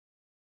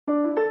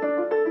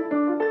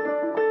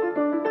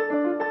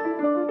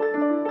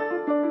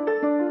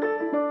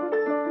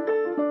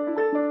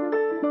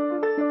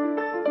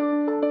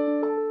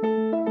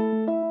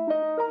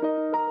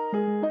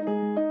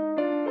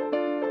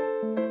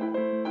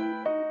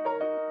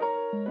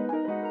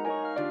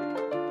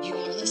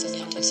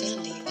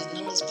Sandy and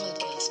Nora's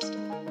podcast.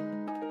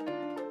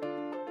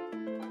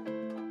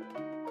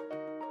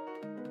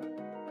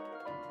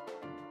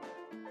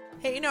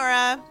 Hey,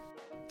 Nora.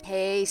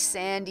 Hey,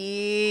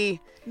 Sandy.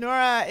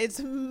 Nora,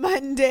 it's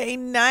Monday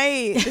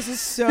night. This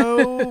is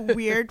so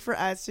weird for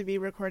us to be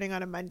recording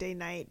on a Monday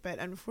night, but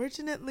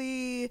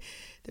unfortunately,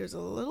 there's a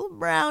little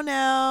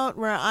brownout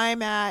where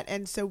I'm at,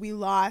 and so we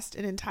lost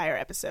an entire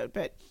episode.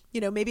 But,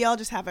 maybe I'll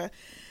just have a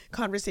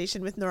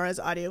conversation with Nora's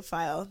audio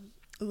file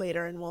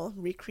later, and we'll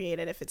recreate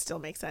it if it still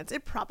makes sense.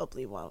 It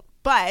probably won't.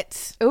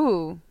 But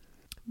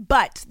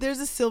there's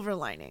a silver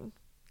lining.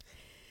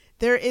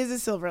 There is a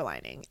silver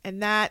lining,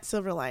 and that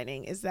silver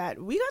lining is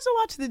that we got to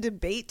watch the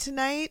debate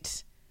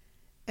tonight,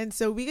 and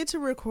so we get to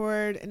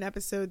record an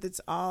episode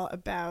that's all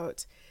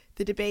about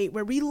the debate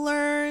where we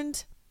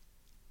learned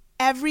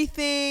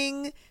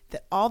everything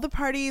that all the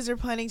parties are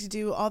planning to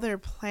do, all their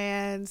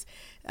plans,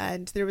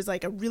 and there was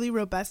like a really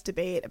robust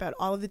debate about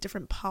all of the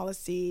different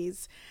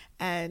policies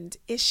and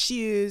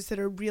issues that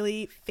are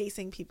really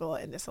facing people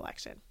in this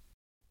election.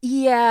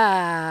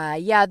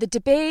 Yeah, the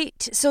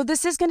debate. So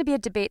this is going to be a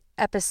debate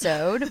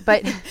episode,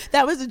 but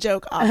that was a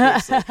joke,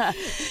 obviously.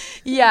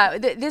 Yeah,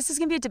 this is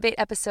going to be a debate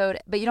episode,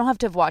 but you don't have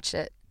to have watched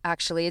it,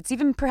 actually. It's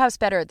even perhaps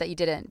better that you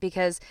didn't,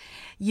 because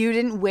you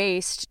didn't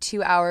waste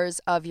 2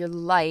 hours of your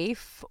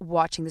life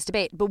watching this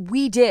debate, but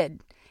we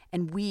did.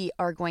 And we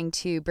are going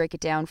to break it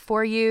down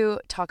for you,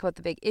 talk about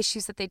the big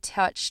issues that they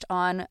touched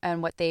on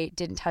and what they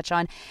didn't touch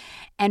on.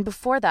 And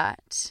before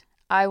that,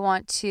 I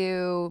want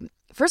to...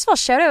 First of all,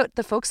 shout out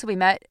the folks that we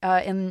met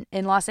in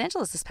Los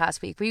Angeles this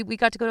past week. We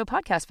got to go to a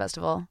podcast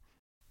festival.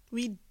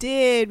 We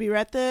did. We were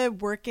at the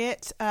Work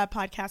It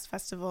podcast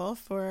festival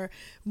for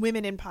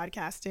women in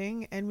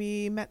podcasting, and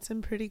we met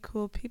some pretty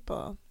cool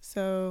people.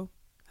 So,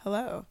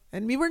 hello.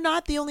 And we were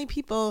not the only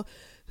people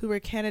who were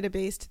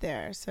Canada-based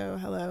there. So,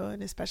 hello,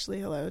 and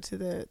especially hello to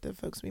the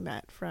folks we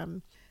met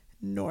from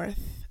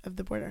north of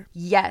the border.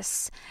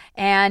 Yes.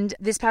 And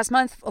this past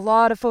month, a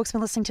lot of folks have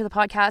been listening to the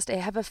podcast. I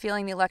have a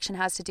feeling the election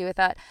has to do with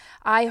that.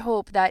 I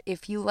hope that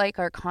if you like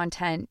our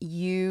content,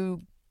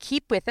 you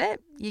keep with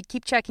it. You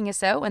keep checking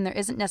us out when there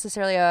isn't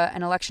necessarily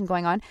an election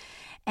going on,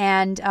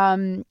 and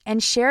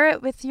share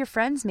it with your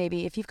friends.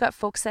 Maybe if you've got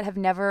folks that have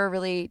never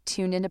really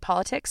tuned into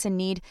politics and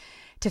need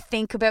to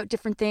think about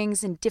different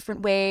things in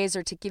different ways,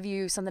 or to give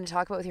you something to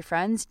talk about with your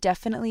friends,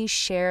 definitely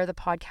share the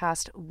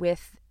podcast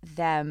with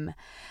them.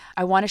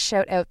 I want to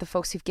shout out the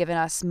folks who've given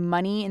us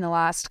money in the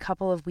last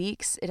couple of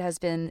weeks. It has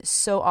been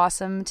so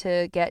awesome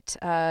to get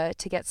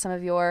some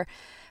of your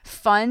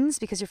funds,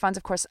 because your funds,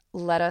 of course,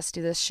 let us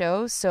do this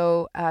show.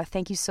 So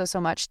thank you so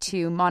much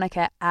to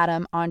Monica,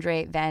 Adam,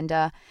 Andre,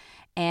 Vanda,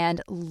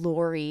 and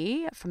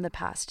Lori from the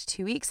past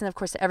 2 weeks. And of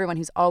course, to everyone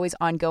who's always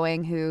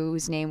ongoing,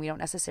 whose name we don't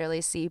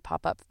necessarily see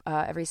pop up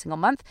every single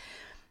month.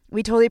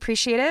 We totally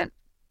appreciate it.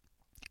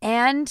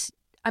 And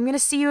I'm going to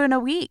see you in a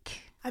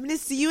week. I'm going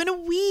to see you in a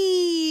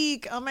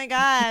week. Oh my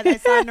God. I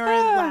saw Nora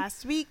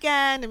last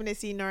weekend. I'm going to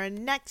see Nora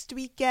next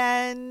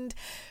weekend,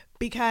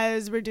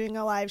 because we're doing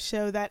a live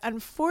show that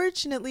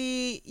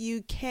unfortunately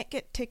you can't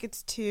get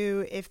tickets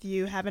to if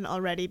you haven't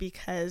already,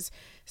 because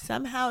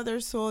somehow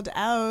they're sold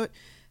out.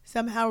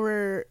 Somehow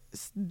we're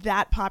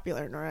that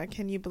popular, Nora.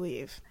 Can you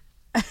believe?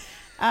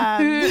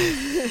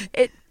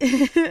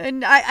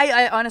 And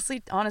I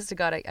honestly, honest to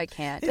God, I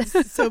can't.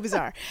 It's so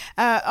bizarre.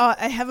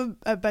 I have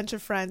a bunch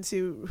of friends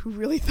who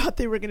really thought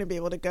they were going to be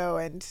able to go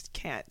and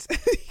can't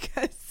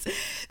because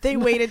they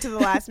waited to the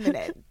last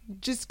minute.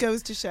 Just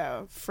goes to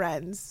show,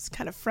 friends,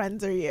 kind of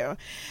friends are you.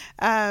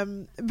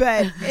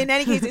 But in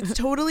any case, it's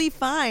totally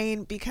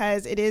fine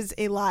because it is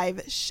a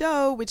live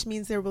show, which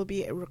means there will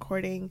be a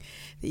recording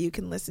that you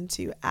can listen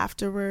to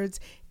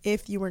afterwards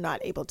if you were not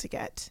able to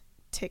get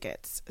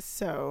tickets.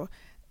 So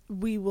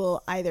we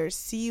will either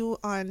see you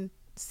on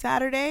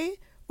Saturday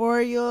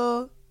or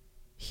you'll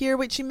hear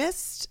what you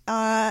missed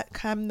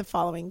come the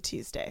following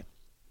Tuesday.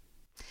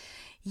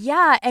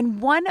 Yeah,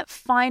 and one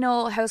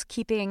final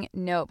housekeeping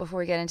note before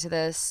we get into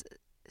this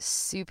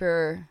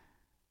super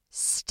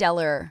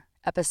stellar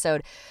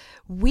episode.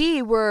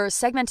 We were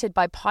segmented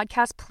by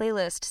podcast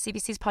playlist,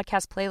 CBC's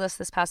podcast playlist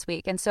this past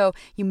week. And so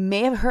you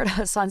may have heard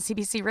us on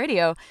CBC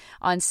Radio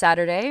on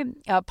Saturday.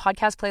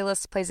 Podcast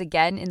playlist plays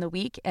again in the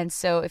week. And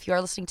so if you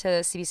are listening to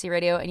CBC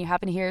Radio and you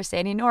happen to hear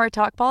Sandy and Nora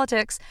talk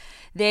politics,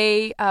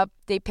 they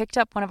picked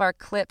up one of our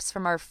clips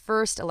from our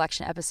first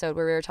election episode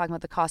where we were talking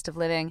about the cost of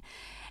living.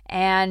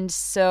 And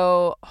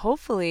so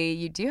hopefully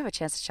you do have a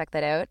chance to check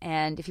that out.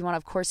 And if you want to,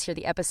 of course, hear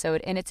the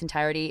episode in its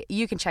entirety,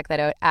 you can check that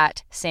out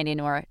at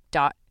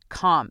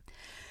sandynora.com.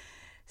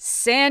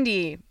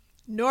 Sandy,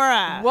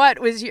 Nora, what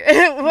was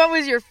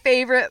your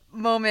favorite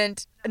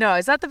moment? No,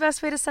 is that the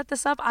best way to set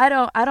this up? I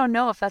don't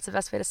know if that's the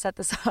best way to set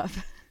this up.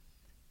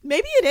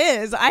 Maybe it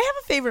is. I have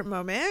a favorite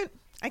moment.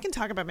 I can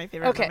talk about my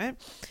favorite moment.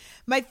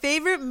 My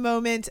favorite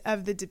moment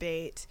of the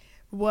debate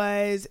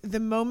was the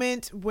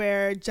moment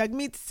where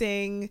Jagmeet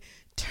Singh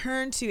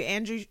turned to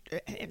Andrew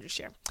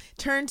Scheer,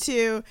 turn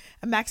to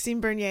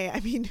Maxime Bernier. I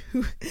mean,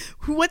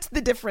 what's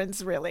the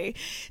difference really?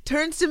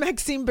 Turns to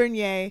Maxime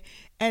Bernier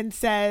and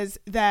says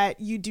that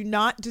you do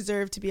not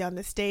deserve to be on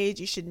the stage.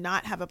 You should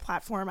not have a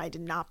platform. I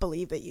did not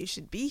believe that you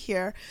should be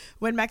here.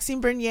 When Maxime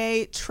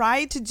Bernier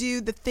tried to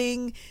do the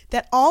thing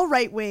that all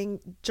right-wing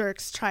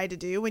jerks try to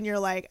do, when you're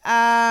like,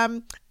 I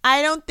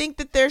don't think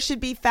that there should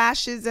be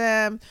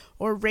fascism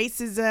or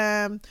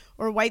racism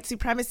or white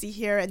supremacy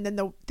here. And then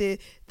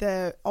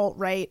the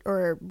alt-right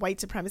or white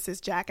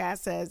supremacist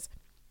jackass says,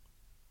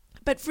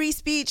 but free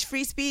speech,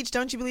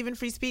 don't you believe in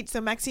free speech? So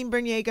Maxime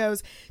Bernier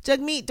goes,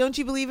 Jagmeet, don't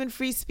you believe in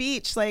free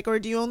speech? Like, or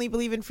do you only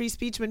believe in free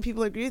speech when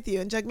people agree with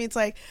you? And Jagmeet's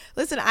like,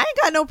 listen, I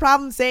ain't got no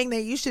problem saying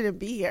that you shouldn't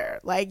be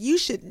here. Like, you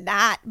should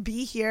not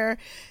be here.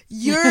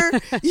 Your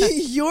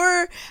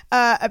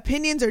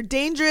opinions are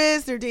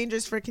dangerous. They're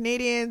dangerous for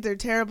Canadians. They're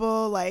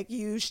terrible. Like,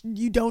 you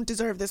don't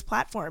deserve this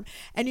platform.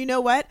 And you know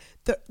what?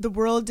 The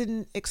world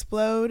didn't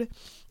explode.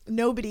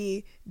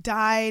 Nobody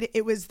died.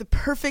 It was the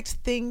perfect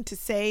thing to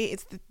say.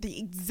 It's the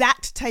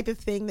exact type of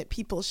thing that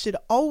people should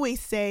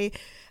always say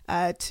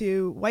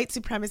to white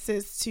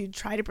supremacists who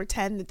try to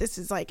pretend that this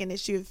is like an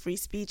issue of free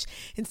speech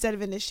instead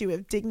of an issue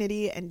of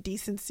dignity and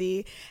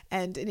decency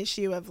and an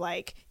issue of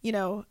like, I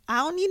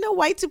don't need no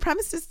white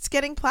supremacists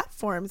getting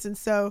platforms. And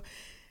so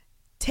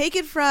take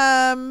it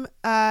from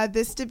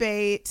this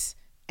debate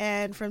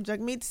and from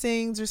Jagmeet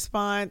Singh's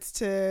response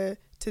to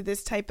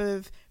this type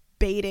of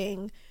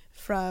baiting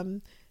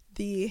from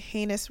the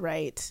heinous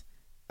right.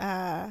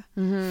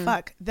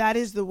 Fuck, that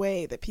is the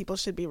way that people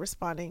should be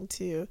responding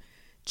to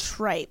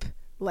tripe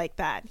like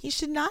that. He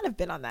should not have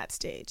been on that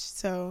stage.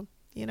 So,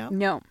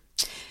 No,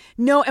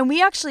 and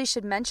we actually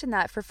should mention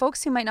that for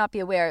folks who might not be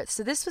aware.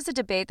 So this was a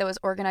debate that was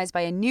organized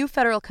by a new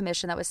federal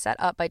commission that was set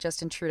up by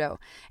Justin Trudeau.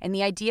 And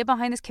the idea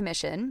behind this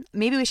commission,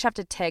 maybe we should have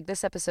to tag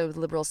this episode with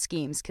liberal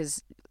schemes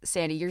because,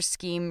 Sandy, your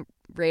scheme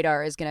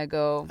radar is going to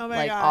go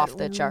God. Off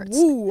the charts.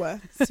 Woo,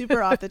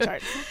 super off the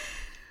charts.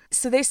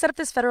 So they set up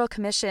this federal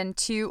commission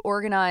to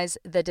organize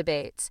the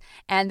debates.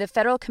 And the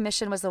federal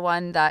commission was the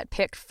one that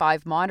picked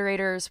 5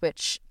 moderators,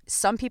 which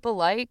some people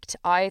liked.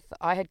 I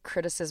had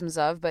criticisms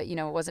of, but, it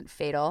wasn't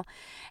fatal.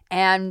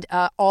 And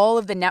all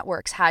of the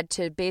networks had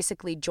to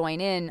basically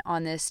join in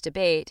on this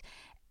debate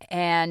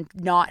and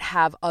not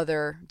have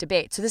other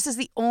debates. So this is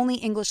the only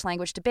English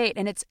language debate,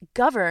 and it's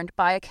governed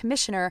by a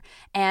commissioner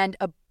and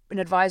an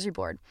advisory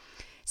board.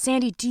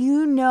 Sandy, do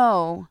you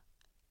know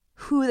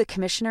who the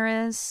commissioner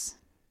is?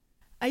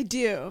 I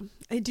do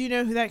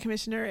know who that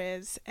commissioner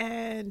is,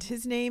 and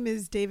his name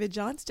is David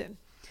Johnston.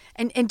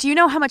 And do you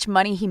know how much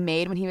money he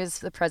made when he was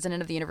the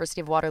president of the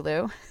University of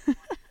Waterloo?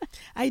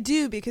 I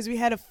do, because we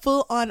had a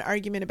full-on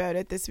argument about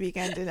it this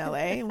weekend in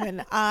LA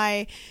when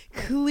I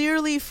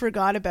clearly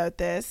forgot about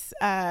this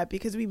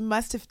because we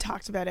must have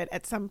talked about it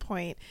at some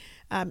point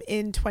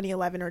in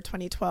 2011 or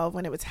 2012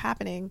 when it was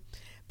happening.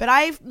 But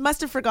I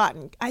must have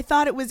forgotten. I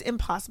thought it was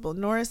impossible.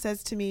 Nora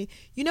says to me,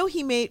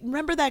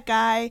 remember that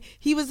guy?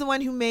 He was the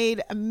one who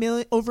made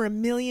over $1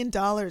 million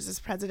as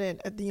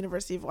president at the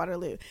University of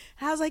Waterloo. And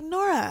I was like,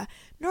 Nora,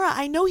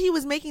 I know he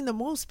was making the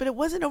most, but it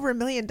wasn't over $1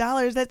 million.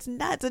 That's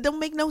nuts. It don't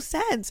make no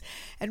sense.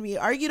 And we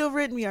argued over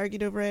it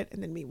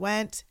and then we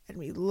went and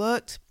we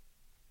looked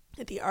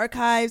at the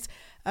archives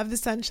of the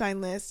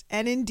Sunshine List.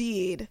 And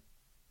indeed,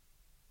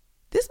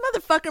 this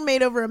motherfucker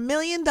made over $1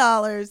 million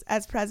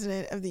as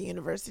president of the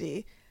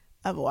University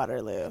of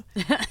Waterloo.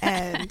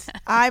 And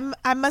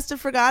I must have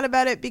forgot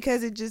about it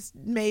because it just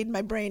made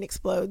my brain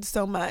explode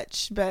so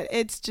much. But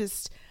it's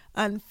just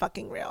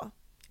unfucking real.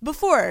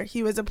 Before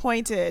he was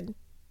appointed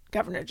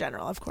Governor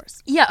General, of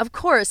course. Yeah, of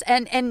course.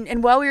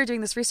 And while we were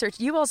doing this research,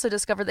 you also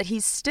discovered that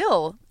he's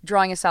still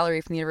drawing a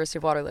salary from the University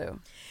of Waterloo.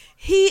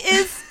 He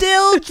is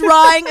still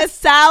drawing a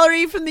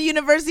salary from the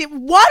University of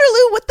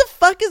Waterloo. What the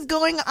fuck is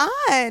going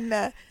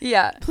on?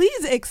 Yeah.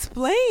 Please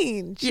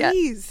explain.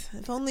 Jeez. Yeah.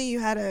 If only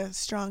you had a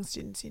strong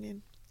students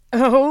union.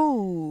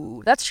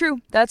 Oh, that's true.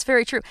 That's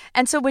very true.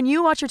 And so when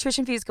you watch your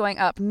tuition fees going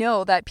up,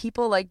 know that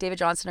people like David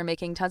Johnston are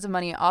making tons of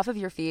money off of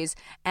your fees.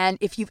 And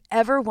if you've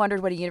ever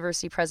wondered what a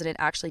university president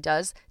actually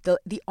does,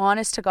 the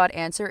honest to God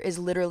answer is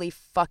literally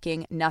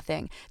fucking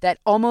nothing. That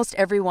almost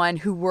everyone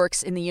who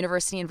works in the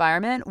university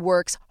environment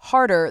works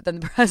harder than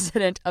the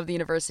president of the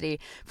university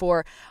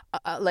for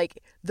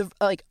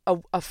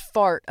a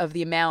fart of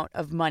the amount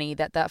of money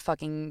that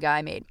fucking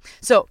guy made.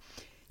 So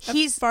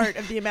he's fart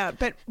of the amount.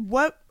 But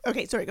what?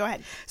 Okay, sorry, go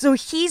ahead. So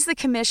he's the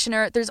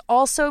commissioner. There's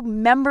also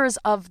members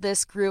of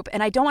this group,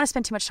 and I don't want to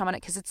spend too much time on it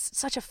because it's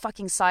such a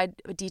fucking side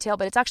detail,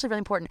 but it's actually really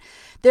important.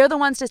 They're the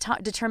ones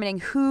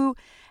determining who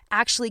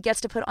actually gets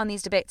to put on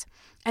these debates.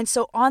 And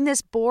so on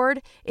this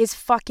board is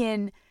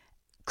fucking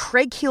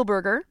Craig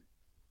Kielburger.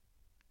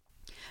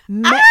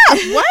 What?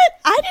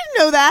 I didn't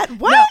know that.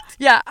 What? No,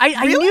 yeah,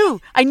 I Really?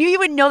 I knew you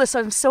would know this, so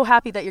I'm so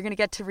happy that you're going to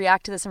get to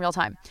react to this in real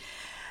time.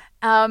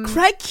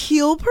 Craig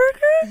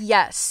Kielburger?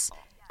 Yes.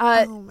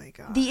 Oh my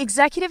God. The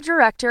executive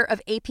director of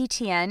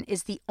APTN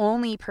is the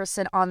only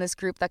person on this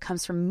group that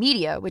comes from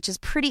media, which is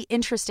pretty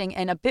interesting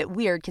and a bit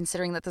weird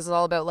considering that this is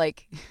all about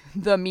like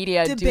the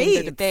media doing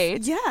the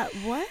debates. Yeah,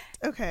 what?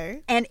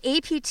 Okay. And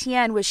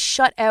APTN was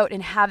shut out in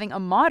having a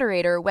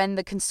moderator when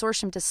the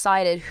consortium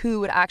decided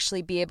who would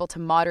actually be able to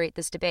moderate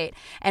this debate.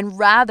 And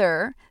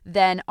rather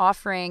than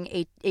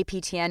offering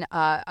APTN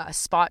a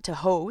spot to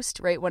host,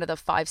 right, one of the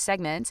 5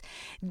 segments,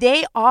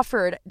 they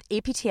offered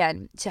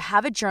APTN to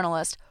have a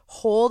journalist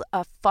hold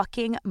a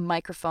fucking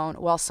microphone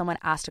while someone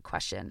asked a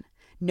question.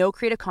 No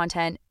creative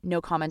content, no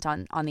comment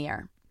on the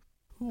air.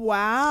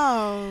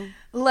 Wow.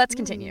 Let's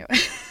continue.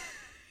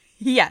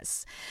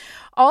 Yes.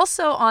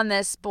 Also on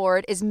this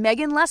board is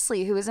Megan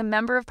Leslie, who is a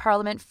member of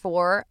parliament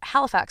for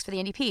Halifax for the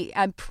NDP.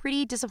 I'm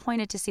pretty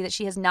disappointed to see that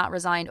she has not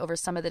resigned over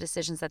some of the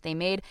decisions that they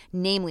made,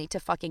 namely to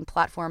fucking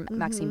platform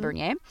Maxime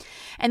Bernier.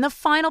 And the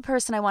final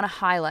person I want to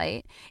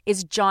highlight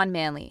is John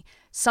Manley.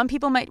 Some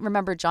people might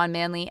remember John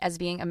Manley as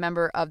being a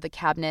member of the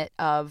cabinet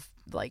of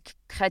like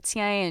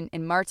Chrétien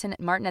and Martin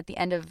at the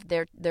end of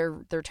their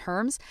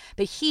terms,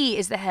 but he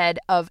is the head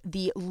of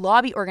the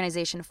lobby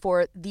organization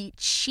for the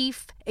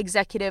Chief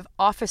Executive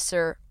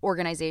Officer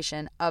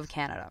Organization of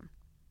Canada.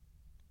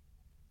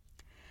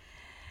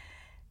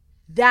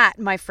 That,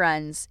 my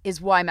friends,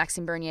 is why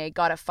Maxime Bernier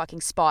got a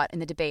fucking spot in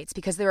the debates,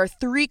 because there are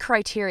 3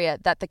 criteria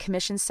that the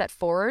commission set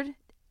forward,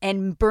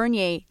 and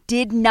Bernier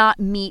did not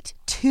meet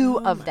 2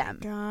 of them.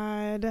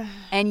 God.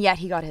 And yet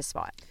he got his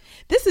spot.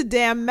 This is a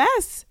damn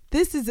mess.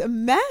 This is a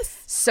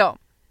mess. So.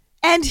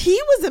 And he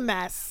was a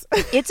mess.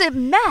 It's a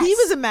mess. He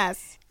was a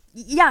mess.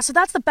 Yeah, so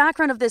that's the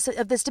background of this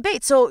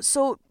debate. So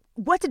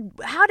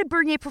how did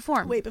Bernier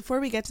perform? Wait, before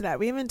we get to that,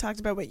 we haven't talked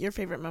about what your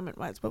favorite moment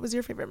was. What was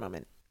your favorite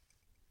moment?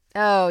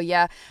 Oh,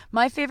 yeah.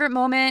 My favorite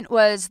moment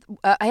was,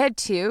 I had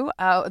 2.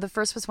 The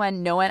first was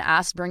when no one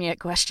asked Bernier a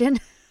question.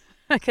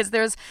 Because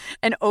there's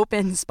an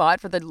open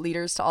spot for the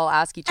leaders to all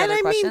ask each other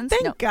questions.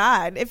 Thank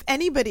God. If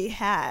anybody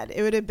had,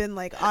 it would have been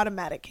like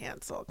automatic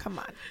cancel. Come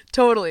on.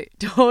 Totally.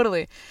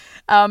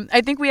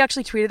 I think we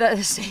actually tweeted that at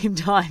the same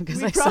time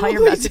because I saw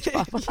your message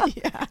pop up.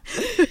 Yeah.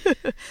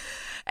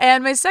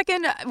 And my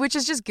second, which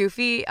is just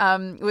goofy,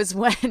 was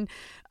when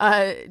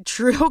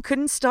Trudeau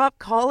couldn't stop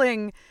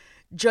calling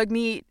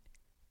Jagmeet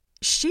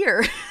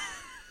Shear.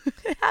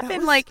 It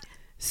happened like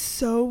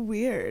so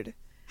weird.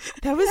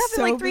 That was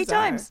so like 3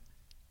 bizarre. times.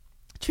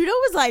 Trudeau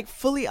was like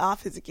fully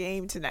off his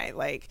game tonight.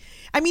 Like,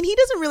 I mean, he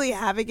doesn't really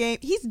have a game.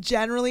 He's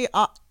generally,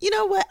 you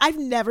know what? I've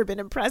never been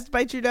impressed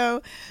by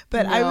Trudeau,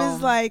 but I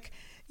was like,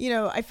 you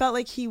know, I felt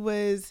like he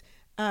was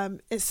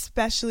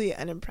especially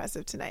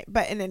unimpressive tonight.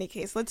 But in any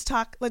case,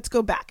 let's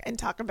go back and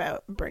talk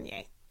about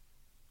Bernier.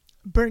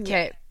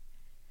 Okay.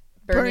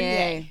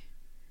 Bernier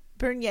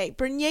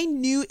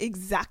knew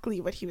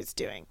exactly what he was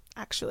doing,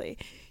 actually.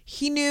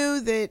 He knew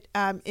that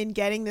in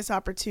getting this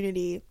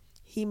opportunity,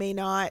 he may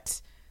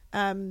not,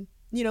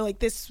 you know, like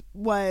this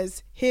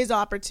was his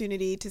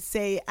opportunity to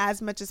say as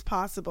much as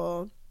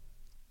possible,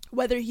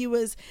 whether he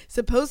was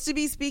supposed to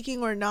be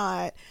speaking or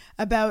not,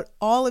 about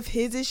all of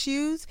his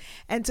issues,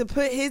 and to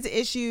put his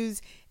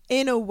issues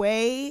in a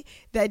way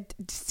that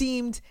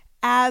seemed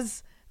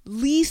as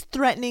least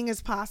threatening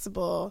as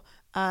possible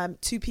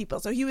to people.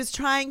 So he was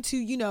trying to,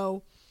 you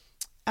know,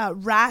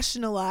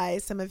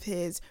 rationalize some of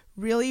his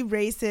really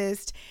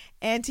racist,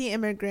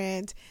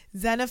 anti-immigrant,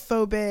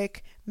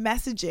 xenophobic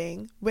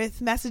messaging with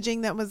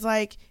messaging that was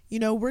like, you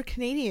know, we're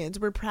Canadians,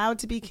 we're proud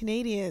to be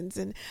Canadians,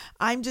 and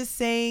I'm just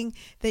saying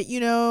that, you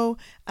know,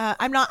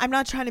 I'm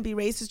not trying to be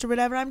racist or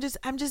whatever. I'm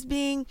just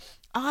being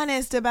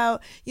honest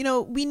about, you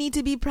know, we need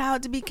to be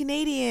proud to be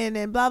Canadian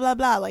and blah blah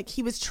blah. Like,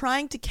 he was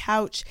trying to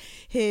couch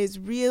his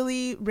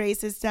really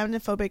racist,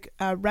 xenophobic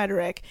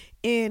rhetoric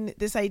in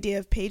this idea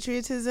of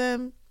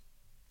patriotism.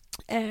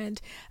 And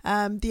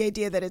the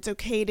idea that it's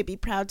okay to be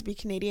proud to be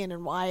Canadian,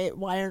 and why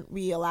aren't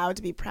we allowed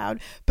to be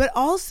proud? But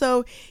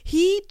also,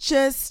 he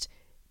just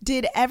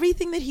did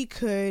everything that he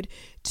could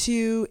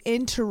to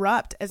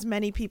interrupt as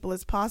many people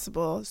as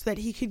possible so that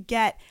he could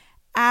get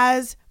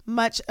as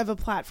much of a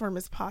platform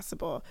as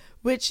possible,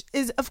 which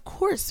is, of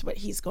course, what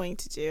he's going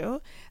to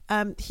do.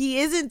 He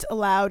isn't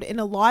allowed in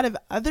a lot of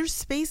other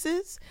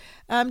spaces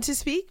to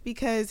speak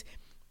because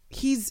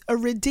he's a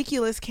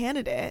ridiculous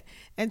candidate,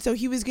 and so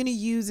he was going to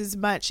use as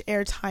much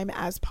airtime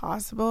as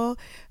possible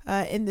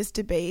in this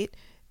debate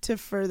to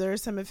further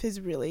some of his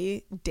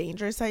really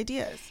dangerous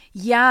ideas.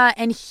 Yeah,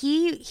 and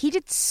he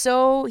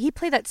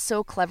played that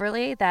so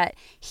cleverly that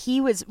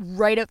he was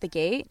right out the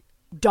gate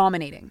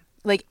dominating.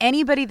 Like,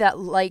 anybody that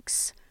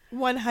likes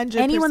 100%.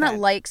 Anyone that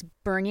likes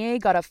Bernier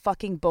got a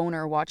fucking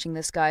boner watching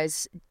this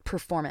guy's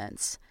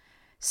performance.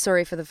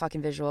 Sorry for the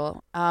fucking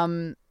visual.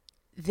 No,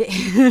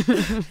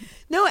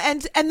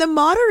 and the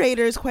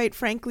moderators, quite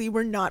frankly,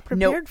 were not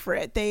prepared for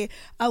it. They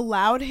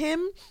allowed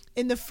him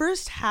in the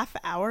first half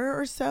hour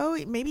or so,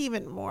 maybe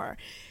even more.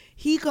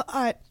 He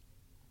got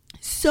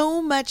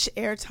so much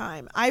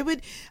airtime. I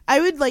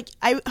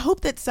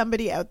hope that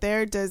somebody out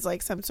there does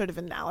like some sort of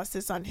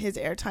analysis on his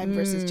airtime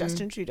versus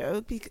Justin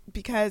Trudeau,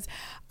 because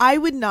I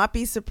would not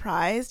be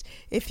surprised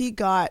if he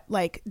got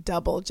like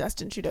double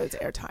Justin Trudeau's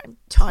airtime.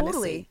 Totally.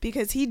 Honestly,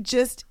 because he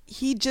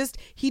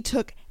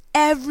took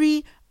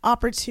every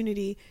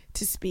opportunity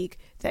to speak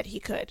that he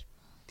could.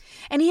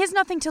 And he has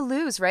nothing to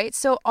lose, right?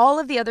 So all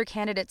of the other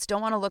candidates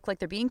don't want to look like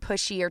they're being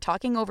pushy or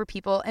talking over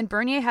people, and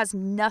Bernier has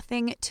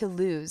nothing to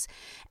lose.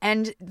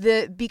 And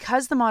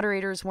because the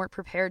moderators weren't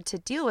prepared to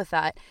deal with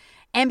that,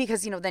 and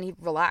because, then he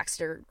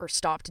relaxed or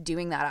stopped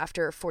doing that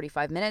after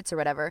 45 minutes or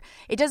whatever,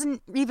 it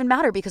doesn't even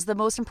matter, because the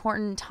most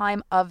important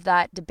time of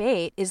that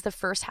debate is the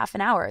first half an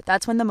hour.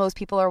 That's when the most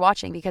people are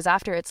watching, because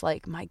after it's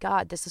like, my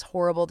God, this is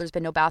horrible. There's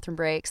been no bathroom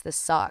breaks. This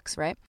sucks,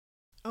 right?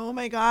 Oh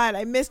my God,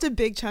 I missed a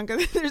big chunk of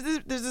it. There's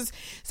this.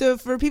 So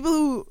for people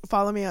who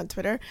follow me on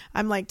Twitter,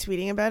 I'm like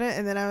tweeting about it.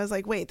 And then I was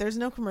like, wait, there's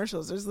no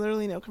commercials. There's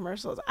literally no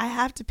commercials. I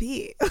have to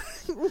pee.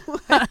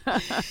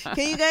 Can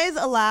you guys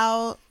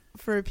allow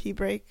for a pee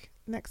break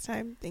next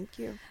time? Thank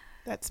you.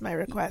 That's my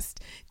request.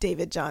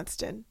 David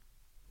Johnston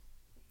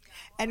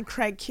and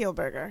Craig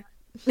Kielburger.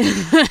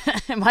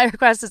 My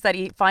request is that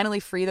he finally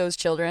free those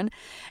children,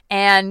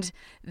 and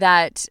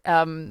that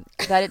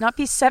it not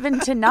be 7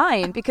 to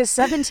 9, because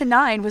 7 to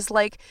 9 was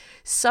like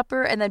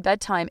supper and then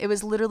bedtime. It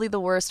was literally the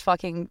worst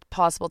fucking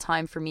possible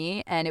time for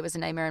me, and it was a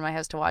nightmare in my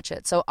house to watch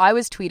it. So I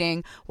was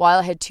tweeting while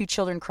I had 2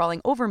 children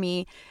crawling over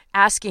me,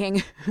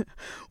 asking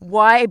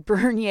why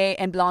Bernier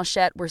and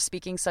Blanchette were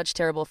speaking such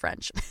terrible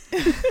French.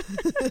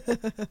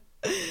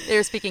 They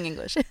were speaking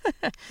English.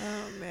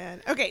 Oh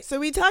man. Okay, so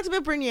we talked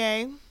about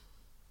Bernier.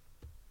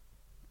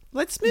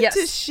 Let's move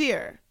to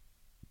Scheer.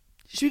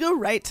 Should we go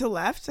right to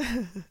left?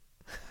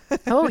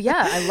 Oh,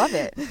 yeah. I love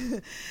it.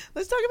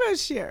 Let's talk about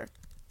Scheer.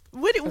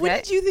 What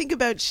did you think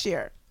about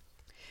Scheer?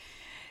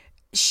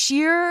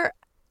 Scheer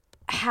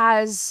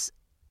has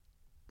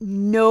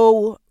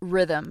no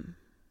rhythm.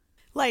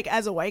 Like,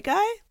 as a white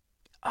guy?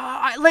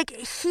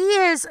 He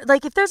is,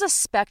 like, if there's a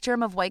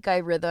spectrum of white guy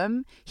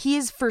rhythm, he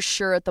is for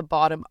sure at the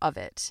bottom of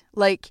it.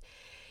 Like,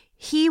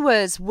 he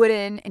was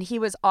wooden and he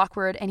was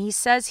awkward, and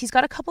he's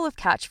got a couple of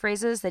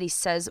catchphrases that he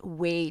says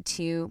way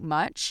too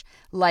much.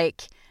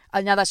 Like,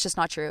 now that's just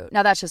not true.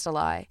 Now that's just a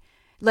lie.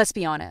 Let's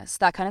be honest.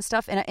 That kind of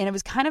stuff. And it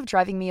was kind of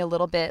driving me a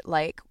little bit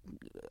like,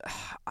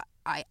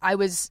 I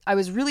was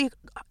really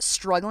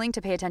struggling to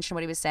pay attention to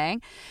what he was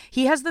saying.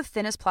 He has the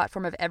thinnest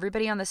platform of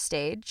everybody on the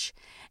stage.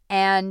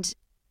 And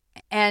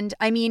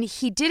I mean,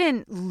 he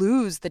didn't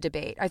lose the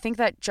debate. I think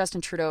that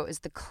Justin Trudeau is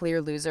the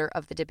clear loser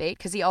of the debate,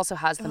 because he also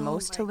has the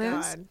most to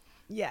lose. God.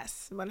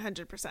 Yes,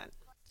 100%.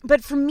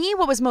 But for me,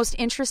 what was most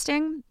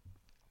interesting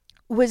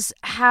was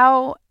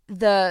how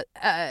what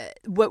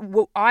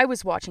I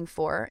was watching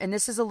for, and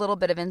this is a little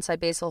bit of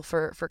inside baseball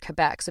for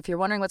Quebec. So if you're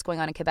wondering what's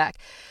going on in Quebec,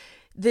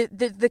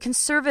 the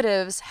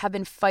Conservatives have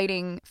been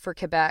fighting for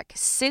Quebec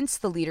since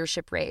the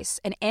leadership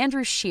race. And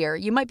Andrew Scheer,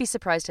 you might be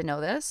surprised to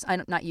know this.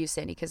 Not you,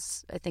 Sandy,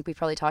 because I think we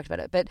probably talked about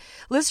it. But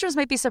listeners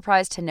might be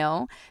surprised to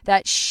know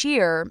that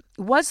Scheer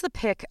was the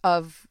pick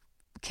of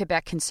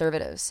Quebec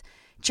Conservatives.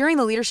 During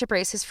the leadership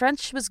race, his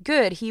French was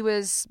good. He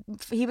was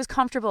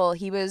comfortable.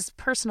 He was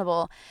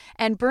personable.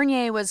 And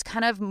Bernier was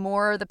kind of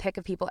more the pick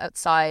of people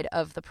outside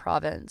of the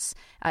province.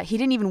 He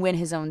didn't even win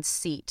his own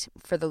seat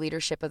for the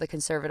leadership of the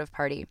Conservative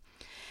Party.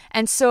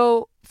 And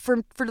so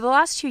for the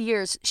last 2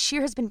 years,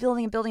 Scheer has been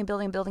building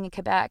in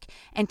Quebec.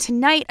 And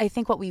tonight, I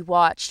think what we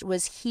watched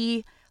was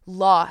he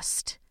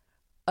lost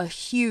a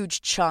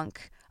huge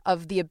chunk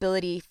of the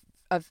ability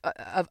of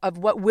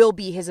what will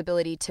be his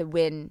ability to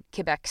win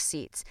Quebec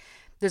seats.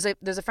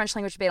 There's a French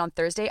language debate on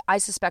Thursday. I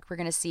suspect we're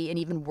going to see an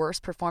even worse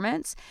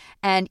performance.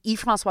 And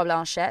Yves-François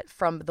Blanchet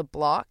from the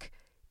Bloc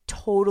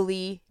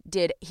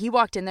he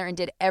walked in there and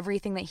did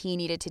everything that he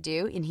needed to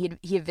do. And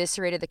he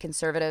eviscerated the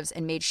Conservatives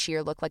and made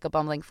Scheer look like a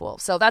bumbling fool.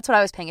 So that's what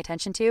I was paying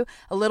attention to.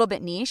 A little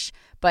bit niche,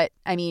 but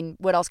I mean,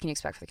 what else can you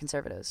expect for the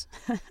Conservatives?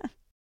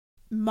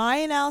 My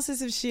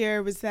analysis of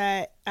Scheer was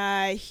that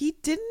he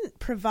didn't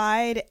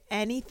provide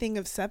anything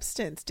of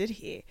substance, did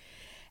he?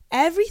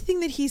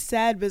 Everything that he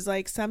said was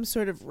like some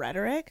sort of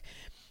rhetoric.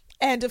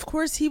 And of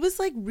course, he was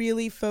like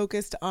really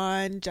focused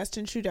on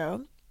Justin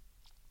Trudeau.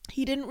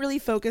 He didn't really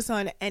focus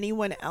on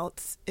anyone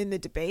else in the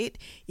debate,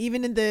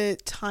 even in the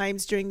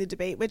times during the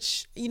debate,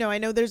 which, I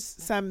know there's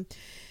some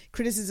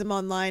criticism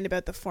online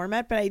about the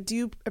format, but I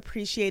do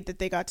appreciate that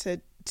they got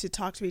to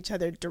talk to each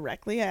other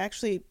directly. I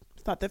actually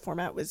thought the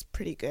format was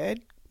pretty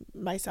good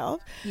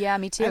myself. Yeah,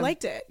 me too. I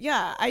liked it.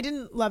 Yeah, I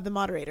didn't love the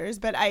moderators,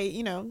 but I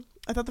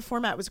thought the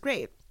format was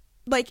great.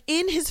 Like,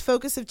 in his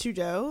focus of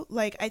Trudeau,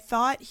 like, I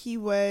thought he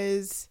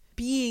was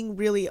being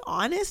really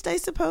honest, I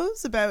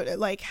suppose, about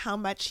like how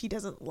much he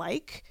doesn't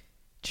like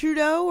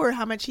Trudeau or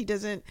how much he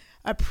doesn't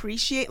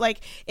appreciate.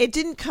 Like, it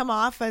didn't come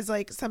off as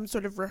like some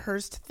sort of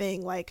rehearsed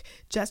thing like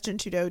Justin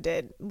Trudeau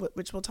did,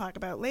 which we'll talk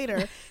about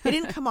later. It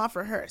didn't come off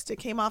rehearsed. It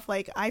came off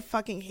like, I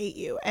fucking hate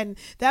you. And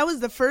that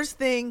was the first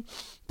thing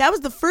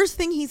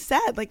he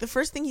said. Like, the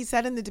first thing he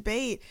said in the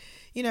debate,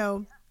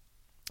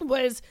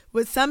 was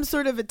some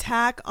sort of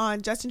attack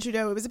on Justin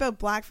Trudeau. It was about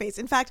blackface.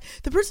 In fact,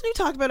 the person who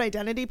talked about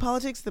identity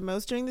politics the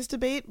most during this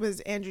debate was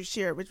Andrew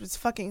Scheer, which was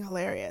fucking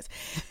hilarious.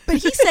 But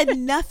he said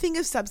nothing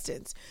of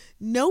substance,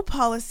 no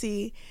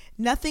policy,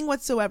 nothing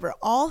whatsoever.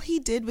 All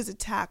he did was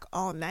attack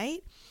all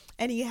night.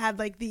 And he had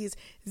like these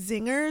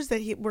zingers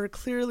that were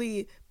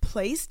clearly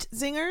misplaced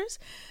zingers.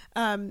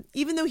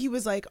 Even though he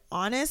was like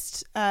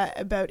honest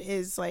about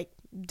his like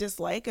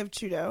dislike of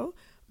Trudeau,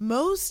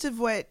 most of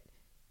what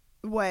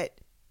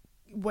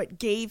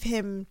gave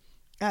him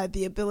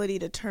the ability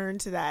to turn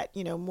to that,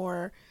 you know,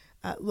 more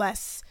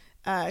less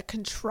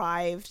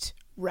contrived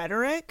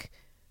rhetoric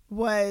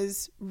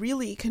was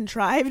really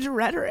contrived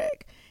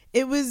rhetoric.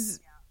 It was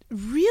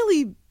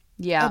really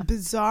a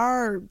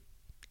bizarre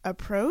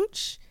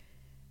approach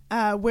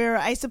where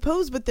I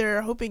suppose what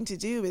they're hoping to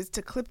do is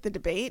to clip the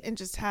debate and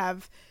just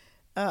have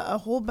a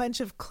whole bunch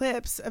of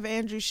clips of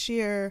Andrew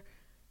Scheer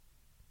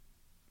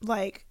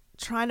like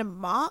trying to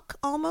mock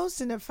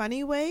almost in a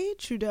funny way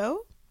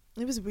Trudeau.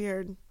 It was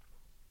weird.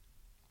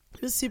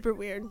 It was super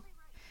weird.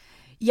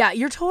 Yeah,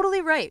 you're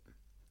totally right.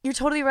 You're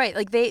totally right.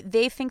 Like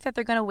they think that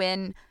they're going to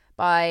win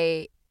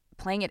by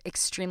playing it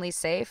extremely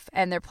safe,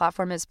 and their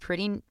platform is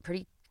pretty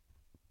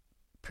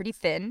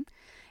thin.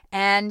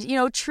 And, you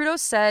know, Trudeau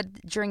said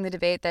during the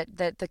debate that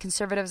the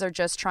Conservatives are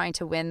just trying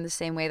to win the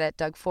same way that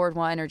Doug Ford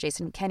won or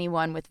Jason Kenney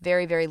won, with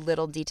very, very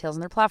little details in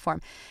their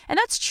platform. And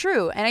that's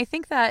true. And I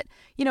think that,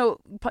 you know,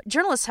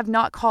 journalists have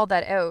not called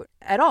that out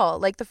at all.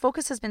 Like, the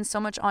focus has been so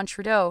much on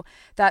Trudeau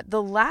that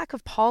the lack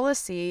of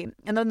policy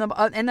and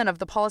then of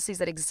the policies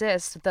that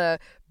exist, the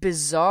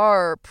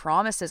bizarre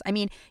promises. I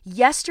mean,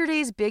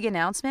 yesterday's big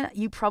announcement,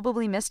 you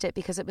probably missed it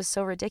because it was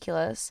so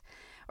ridiculous.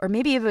 Or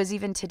maybe it was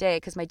even today,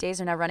 because my days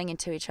are now running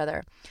into each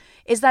other,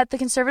 is that the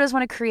Conservatives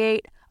want to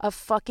create a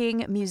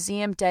fucking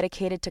museum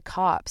dedicated to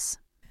cops.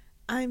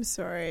 I'm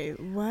sorry,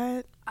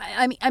 what?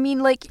 I mean,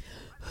 like,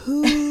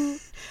 who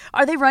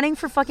are they running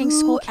for fucking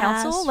school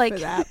council? Asked like for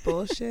that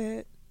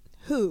bullshit.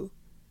 Who?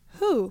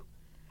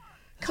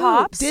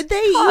 Cops? Did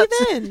they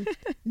Cops. even?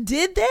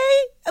 Did they?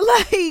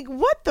 Like,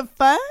 what the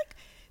fuck?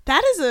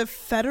 That is a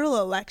federal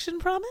election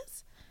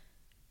promise?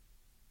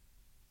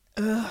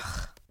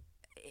 Ugh.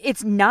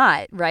 It's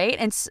not, right?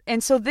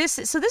 And so this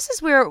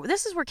is where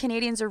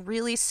Canadians are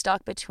really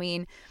stuck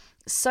between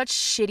such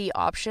shitty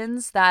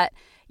options that,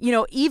 you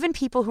know, even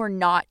people who are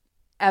not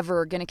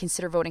ever going to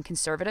consider voting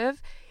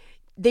Conservative,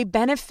 they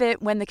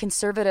benefit when the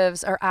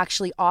Conservatives are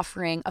actually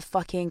offering a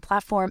fucking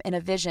platform and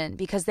a vision,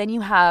 because then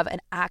you have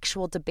an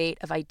actual debate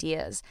of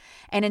ideas.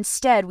 And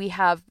instead we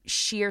have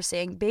Scheer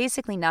saying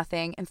basically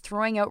nothing and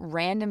throwing out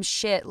random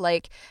shit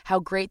like how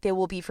great they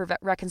will be for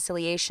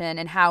reconciliation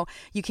and how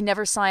you can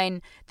never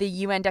sign the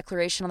UN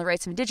Declaration on the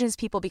Rights of Indigenous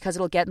People because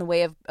it'll get in the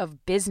way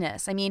of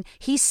business. I mean,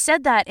 he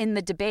said that in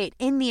the debate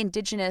in the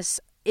Indigenous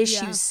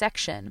issues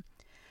section.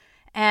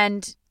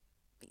 And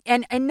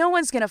no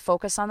one's going to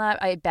focus on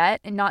that, I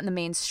bet, and not in the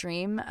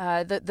mainstream.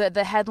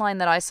 The headline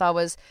that I saw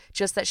was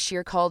just that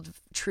Scheer called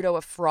Trudeau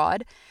a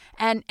fraud.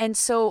 And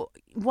so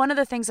one of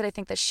the things that I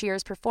think that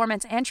Scheer's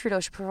performance and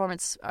Trudeau's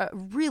performance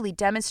really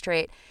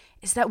demonstrate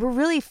is that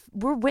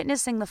we're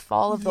witnessing the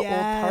fall of the old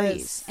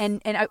parties.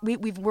 And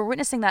we're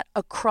witnessing that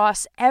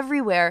across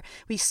everywhere.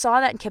 We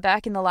saw that in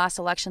Quebec in the last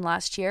election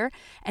last year.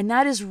 And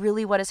that is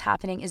really what is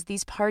happening, is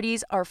these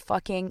parties are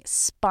fucking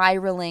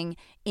spiraling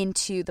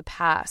into the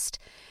past.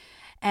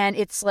 And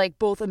it's like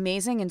both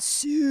amazing and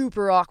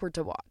super awkward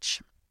to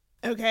watch.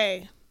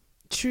 Okay.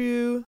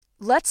 True.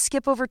 Let's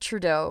skip over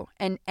Trudeau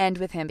and end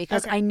with him,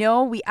 because I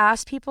know we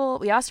asked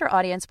our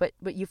audience, but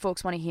you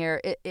folks want to hear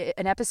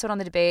an episode on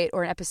the debate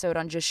or an episode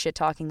on just shit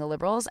talking the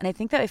Liberals. And I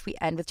think that if we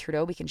end with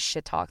Trudeau, we can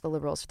shit talk the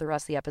Liberals for the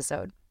rest of the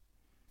episode.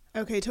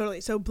 Okay,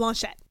 totally. So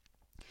Blanchette.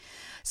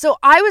 So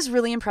I was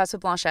really impressed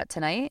with Blanchette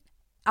tonight.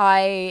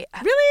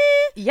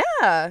 Really?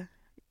 Yeah.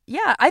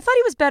 Yeah, I thought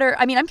he was better.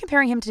 I mean, I'm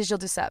comparing him to Gilles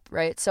Duceppe,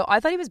 right? So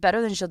I thought he was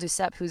better than Gilles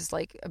Duceppe, who's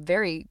like a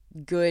very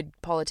good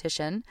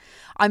politician.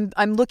 I'm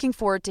looking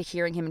forward to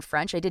hearing him in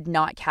French. I did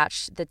not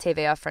catch the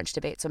TVA French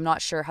debate, so I'm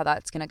not sure how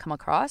that's going to come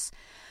across.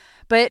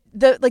 But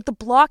the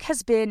Bloc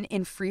has been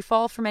in free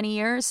fall for many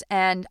years,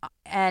 and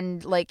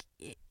like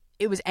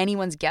it was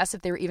anyone's guess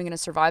if they were even going to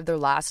survive their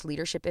last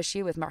leadership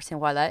issue with Martin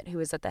Ouellet, who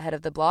was at the head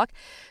of the Bloc.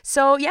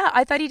 So, yeah,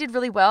 I thought he did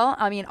really well.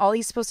 I mean, all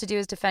he's supposed to do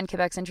is defend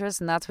Quebec's interests,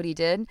 and that's what he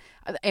did.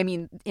 I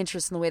mean,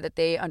 interests in the way that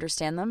they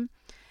understand them.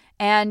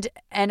 And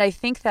I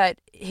think that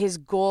his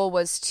goal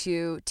was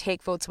to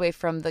take votes away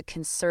from the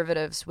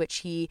Conservatives, which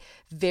he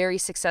very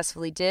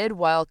successfully did,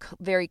 while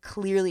very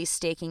clearly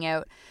staking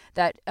out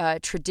that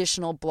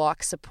traditional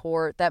Bloc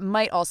support that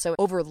might also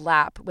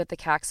overlap with the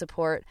CAQ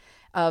support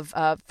of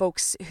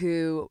folks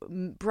who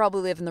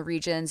probably live in the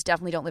regions,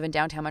 definitely don't live in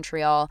downtown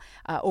Montreal,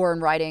 or in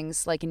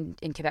ridings like in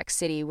Quebec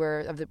City,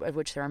 of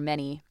which there are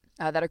many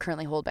that are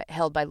currently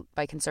held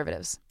by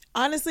Conservatives.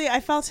 Honestly,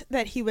 I felt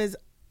that he was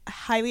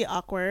highly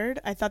awkward.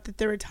 I thought that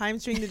there were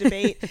times during the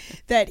debate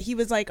that he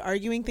was like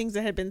arguing things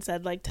that had been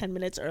said like 10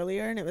 minutes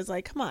earlier, and it was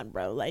like, come on,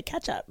 bro, like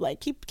catch up, like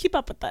keep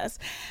up with us.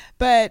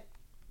 But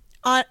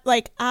I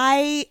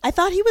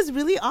thought he was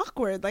really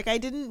awkward. Like, I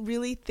didn't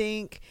really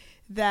think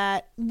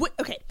that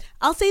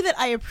I'll say that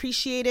I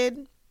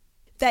appreciated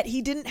that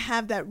he didn't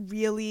have that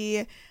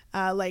really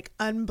like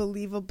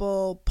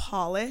unbelievable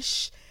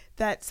polish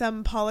that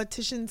some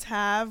politicians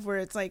have, where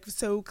it's like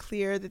so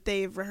clear that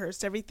they've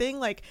rehearsed everything.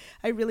 Like,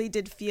 I really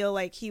did feel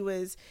like he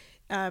was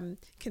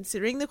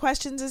considering the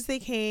questions as they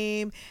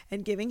came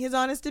and giving his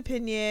honest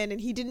opinion,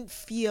 and he didn't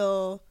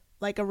feel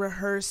like a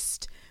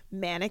rehearsed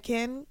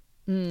mannequin.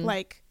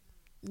 Like,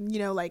 you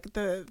know, like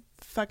the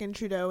fucking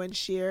Trudeau and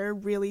Scheer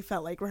really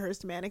felt like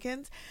rehearsed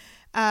mannequins.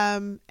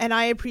 And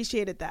I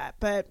appreciated that.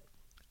 But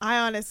I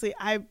honestly,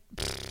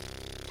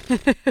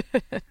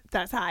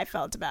 that's how I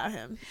felt about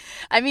him.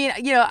 I mean,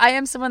 you know, I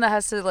am someone that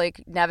has to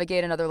like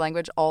navigate another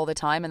language all the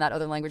time, and that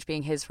other language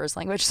being his first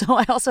language. So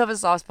I also have a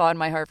soft spot in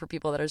my heart for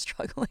people that are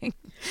struggling.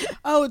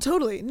 Oh,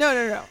 totally.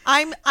 No.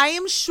 I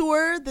am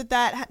sure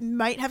that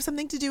might have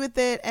something to do with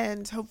it,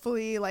 and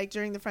hopefully, like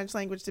during the French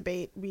language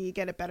debate, we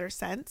get a better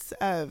sense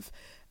of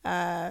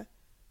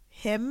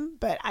him.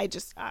 But I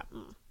just.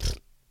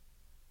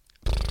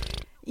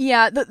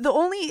 Yeah, the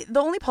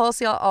only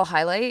policy I'll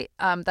highlight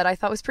that I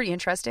thought was pretty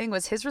interesting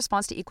was his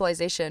response to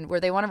equalization, where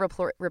they want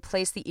to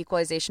replace the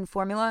equalization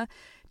formula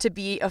to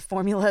be a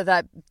formula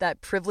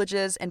that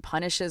privileges and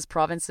punishes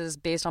provinces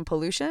based on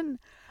pollution.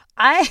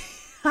 I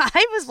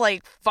was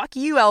like, fuck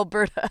you,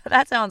 Alberta.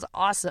 That sounds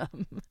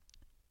awesome.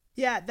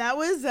 Yeah, that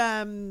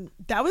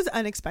was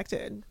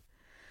unexpected.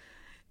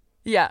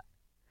 Yeah.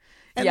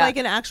 And like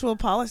an actual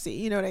policy,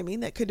 you know what I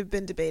mean, that could have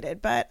been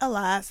debated, but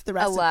alas, the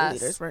rest of the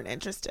leaders weren't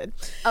interested.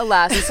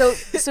 Alas, so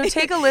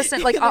take a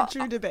listen. Like a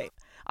true debate.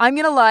 I'm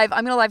gonna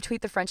live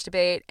tweet the French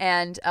debate,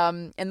 and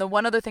the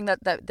one other thing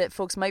that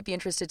folks might be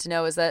interested to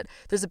know is that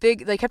there's they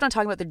kept on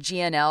talking about the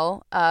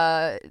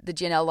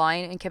GNL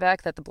line in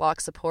Quebec that the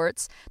Bloc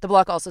supports. The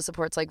Bloc also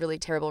supports like really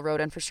terrible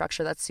road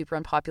infrastructure that's super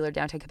unpopular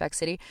downtown Quebec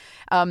City.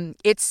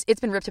 It's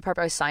been ripped apart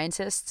by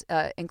scientists,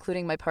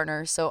 including my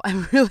partner. So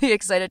I'm really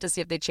excited to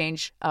see if they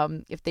change,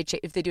 if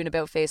they do an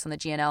about face on the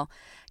GNL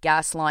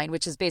gas line,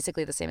 which is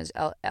basically the same as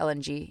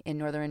LNG in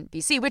northern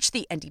BC, which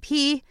the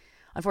NDP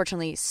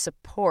unfortunately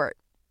support.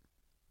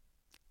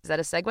 Is that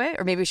a segue?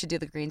 Or maybe we should do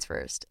the Greens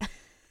first.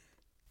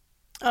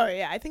 Oh,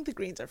 yeah. I think the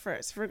Greens are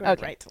first. We're going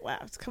right to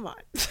left. Come on.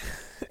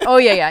 Oh,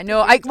 yeah.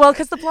 No,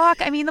 because the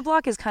Bloc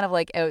is kind of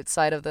like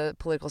outside of the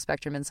political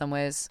spectrum in some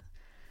ways.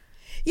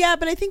 Yeah,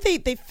 but I think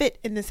they fit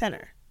in the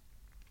center.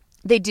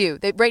 They do.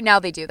 Right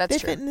now they do. That's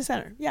true. They fit in the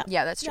center. Yeah.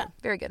 Yeah, that's true. Yeah.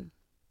 Very good.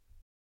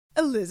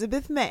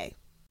 Elizabeth May.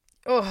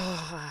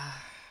 Oh,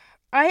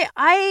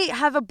 I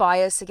have a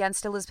bias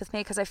against Elizabeth May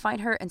because I find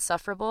her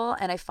insufferable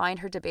and I find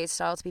her debate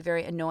style to be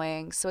very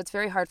annoying. So it's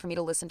very hard for me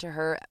to listen to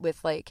her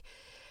with like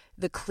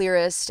the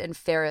clearest and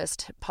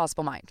fairest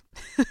possible mind.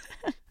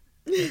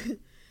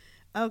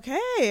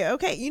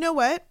 Okay. You know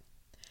what?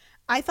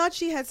 I thought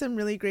she had some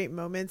really great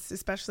moments,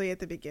 especially at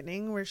the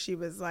beginning where she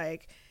was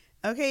like,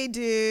 okay,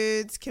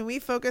 dudes, can we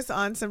focus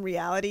on some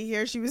reality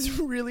here? She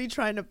was really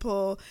trying to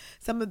pull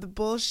some of the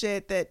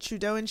bullshit that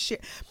Trudeau and Scheer...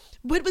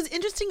 What was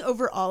interesting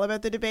overall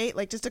about the debate,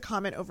 like just a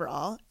comment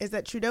overall, is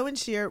that Trudeau and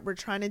Scheer were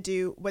trying to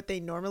do what they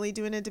normally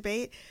do in a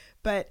debate,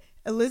 but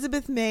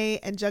Elizabeth May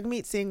and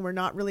Jagmeet Singh were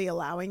not really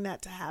allowing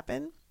that to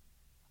happen.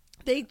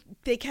 They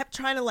kept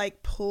trying to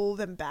like pull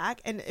them back,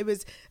 and it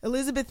was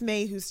Elizabeth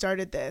May who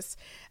started this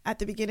at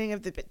the beginning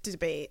of the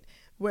debate,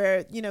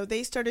 where, you know,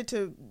 they started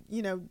to,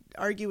 you know,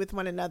 argue with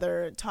one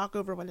another, talk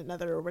over one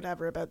another or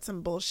whatever about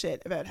some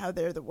bullshit about how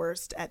they're the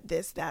worst at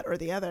this, that, or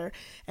the other,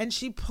 and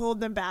she pulled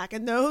them back,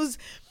 and those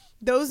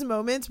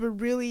moments were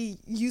really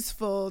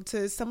useful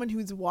to someone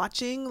who's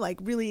watching, like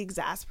really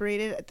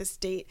exasperated at the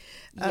state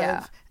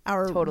of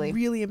our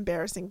really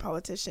embarrassing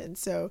politicians.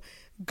 So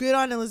good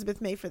on Elizabeth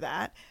May for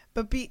that.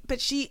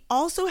 But she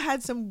also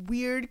had some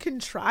weird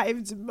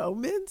contrived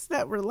moments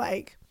that were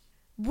like,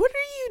 what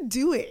are you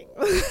doing?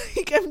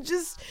 Like, I'm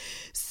just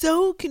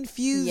so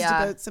confused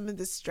about some of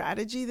the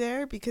strategy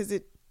there, because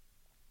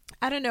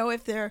I don't know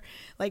if they're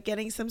like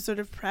getting some sort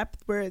of prep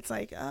where it's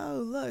like,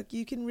 oh, look,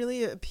 you can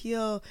really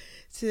appeal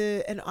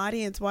to an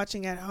audience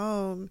watching at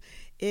home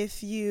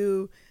if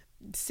you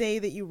say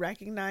that you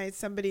recognize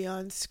somebody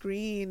on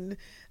screen,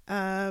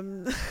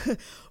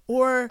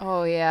 or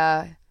oh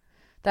yeah,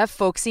 that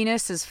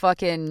folksiness is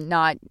fucking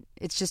not.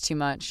 It's just too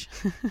much.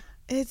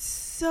 It's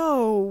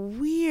so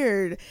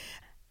weird.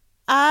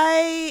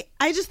 I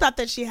just thought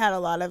that she had a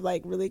lot of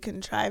like really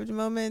contrived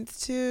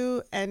moments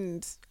too,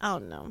 and I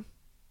don't know.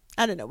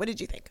 What did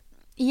you think?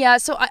 Yeah,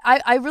 so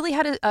I really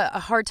had a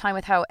hard time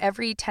with how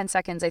every 10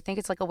 seconds, I think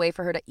it's like a way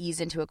for her to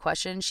ease into a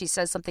question, she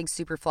says something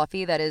super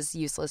fluffy that is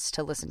useless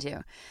to listen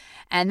to.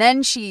 And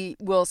then she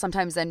will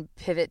sometimes then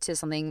pivot to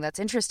something that's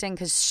interesting,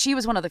 because she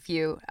was one of the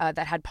few that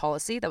had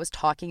policy, that was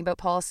talking about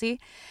policy.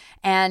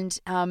 And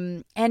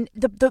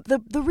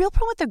the real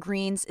problem with the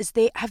Greens is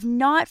they have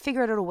not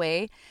figured out a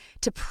way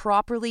to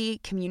properly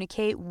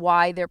communicate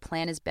why their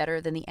plan is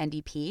better than the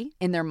NDP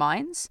in their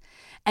minds.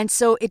 And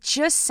so it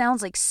just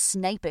sounds like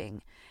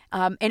sniping.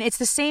 And it's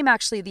the same,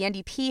 actually. The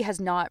NDP has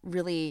not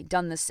really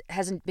done this,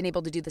 hasn't been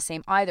able to do the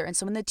same either. And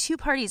so when the two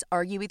parties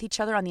argue with each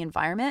other on the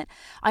environment,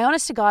 I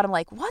honest to God, I'm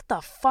like, what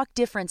the fuck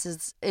difference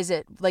is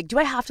it? Like, do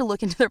I have to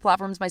look into their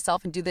platforms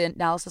myself and do the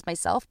analysis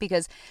myself?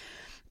 Because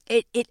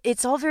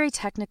it's all very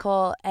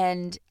technical,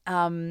 and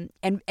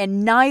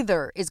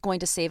neither is going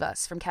to save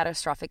us from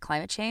catastrophic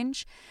climate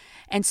change.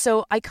 And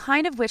so I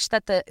kind of wish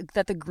that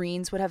the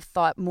Greens would have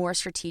thought more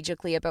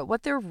strategically about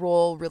what their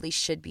role really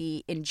should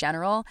be in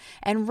general.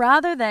 And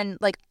rather than,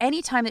 like,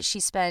 any time that she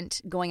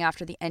spent going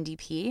after the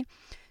NDP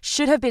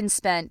should have been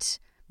spent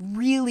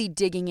really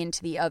digging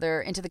into the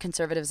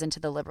Conservatives, into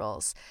the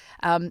Liberals.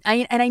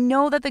 I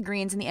know that the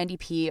Greens and the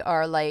NDP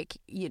are like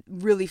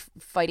really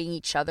fighting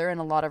each other in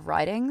a lot of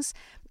ridings,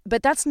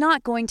 but that's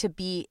not going to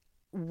be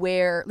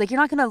where, like, you're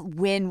not going to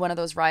win one of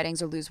those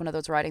ridings or lose one of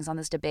those ridings on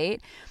this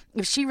debate.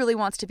 If she really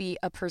wants to be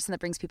a person that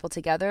brings people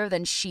together,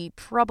 then she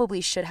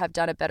probably should have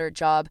done a better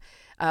job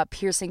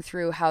piercing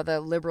through how the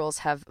Liberals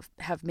have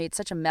made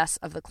such a mess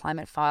of the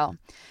climate file.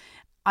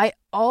 I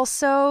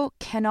also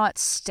cannot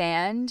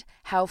stand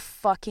how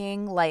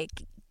fucking,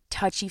 like,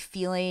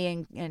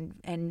 touchy-feely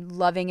and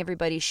loving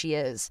everybody she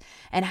is,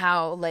 and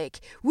how,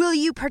 like, will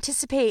you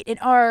participate in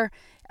our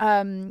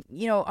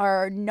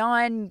our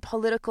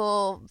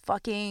non-political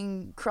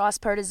fucking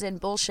cross-partisan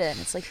bullshit. And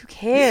it's like, who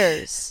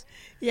cares?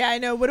 Yeah, I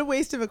know. What a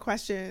waste of a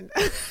question.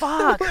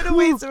 Fuck. What a who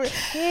waste of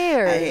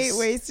cares? I hate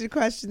wasted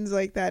questions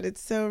like that.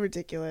 It's so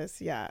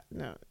ridiculous. Yeah,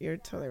 no, you're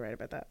totally right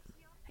about that.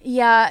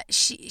 Yeah,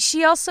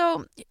 she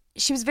also,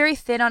 she was very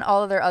thin on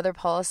all of their other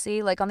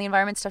policy. Like, on the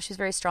environment stuff, she was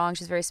very strong.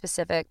 She was very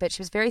specific, but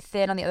she was very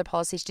thin on the other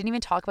policies. She didn't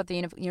even talk about the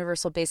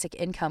universal basic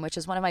income, which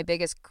is one of my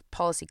biggest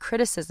policy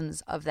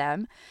criticisms of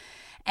them.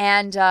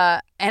 And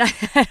I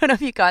don't know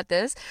if you got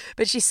this,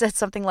 but she said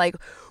something like,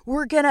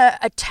 "We're gonna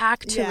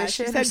attack tuition." Yeah,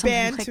 she or said something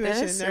ban like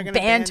tuition. this. They're gonna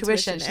ban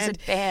tuition. She said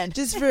ban.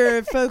 Just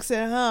for folks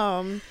at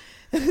home,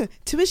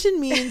 tuition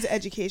means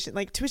education.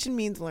 Like, tuition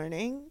means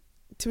learning.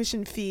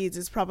 Tuition fees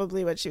is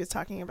probably what she was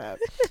talking about.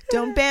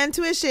 Don't ban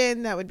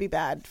tuition. That would be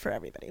bad for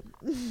everybody.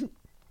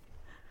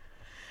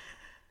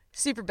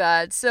 Super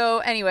bad. So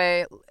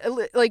anyway,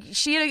 like,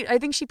 I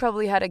think she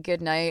probably had a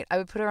good night. I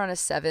would put her on a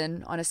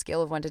 7 on a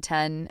scale of 1 to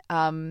 10.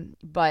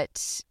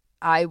 But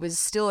I was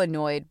still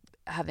annoyed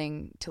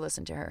having to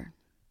listen to her.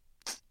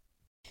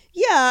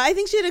 Yeah, I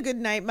think she had a good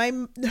night.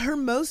 Her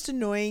most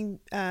annoying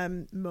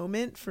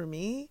moment for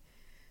me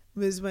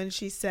was when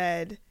she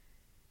said,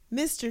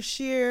 "Mr.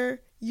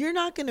 Scheer, you're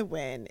not going to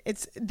win.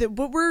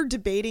 What we're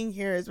debating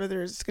here is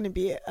whether it's going to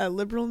be a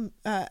Liberal,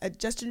 a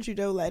Justin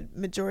Trudeau-led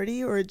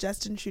majority or a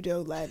Justin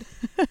Trudeau-led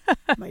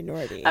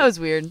minority." That was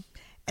weird.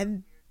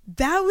 And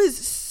that was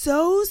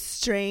so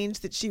strange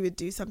that she would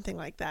do something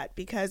like that,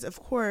 because, of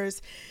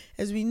course,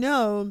 as we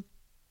know,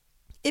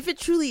 if it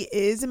truly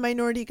is a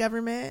minority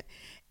government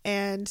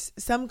and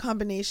some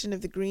combination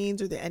of the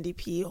Greens or the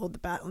NDP hold the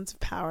balance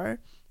of power,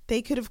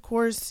 they could, of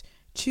course,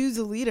 choose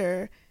a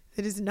leader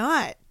that is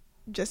not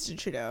Justin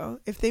Trudeau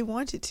if they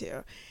wanted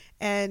to.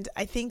 And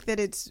I think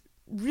that it's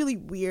really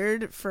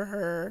weird for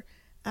her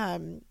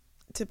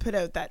to put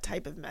out that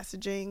type of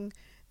messaging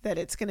that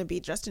it's going to be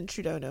Justin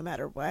Trudeau no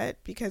matter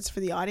what, because for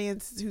the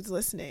audience who's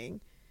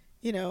listening,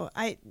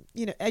 I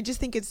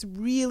just think it's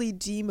really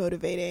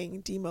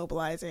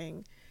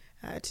demobilizing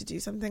to do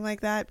something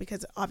like that,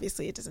 because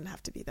obviously it doesn't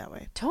have to be that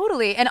way.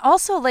 Totally. And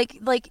also, like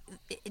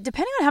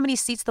depending on how many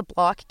seats the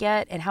Bloc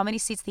get and how many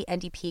seats the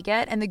NDP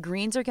get, and the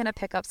Greens are going to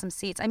pick up some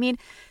seats. I mean,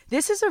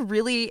 this is a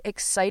really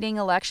exciting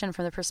election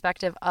from the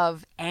perspective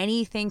of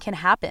anything can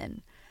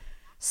happen.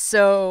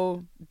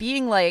 So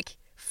being like,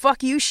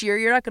 fuck you, Scheer,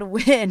 you're not going to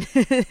win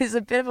is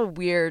a bit of a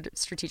weird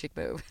strategic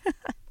move.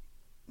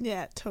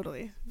 Yeah,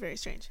 totally. Very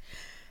strange.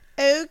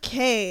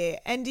 Okay,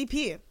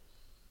 NDP.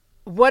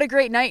 What a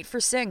great night for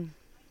Singh.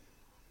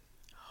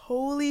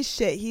 Holy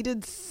shit, he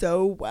did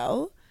so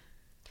well.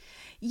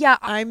 Yeah,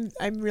 I'm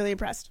really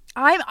impressed.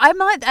 I'm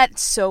not at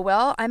so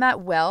well. I'm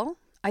at well.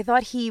 I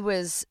thought he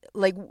was,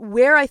 like,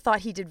 where I thought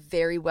he did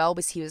very well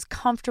was he was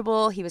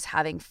comfortable. He was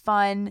having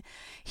fun.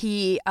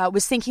 He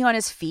was thinking on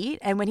his feet.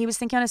 And when he was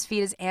thinking on his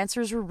feet, his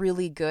answers were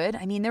really good.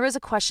 I mean, there was a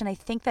question I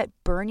think that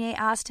Bernier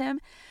asked him,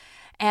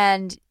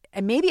 and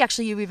maybe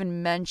actually you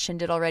even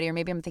mentioned it already, or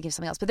maybe I'm thinking of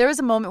something else. But there was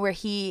a moment where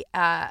he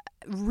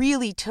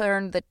really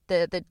turned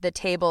the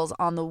tables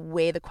on the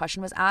way the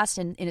question was asked,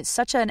 and in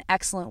such an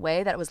excellent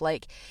way that it was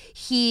like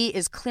he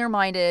is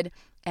clear-minded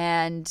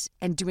and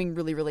doing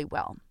really, really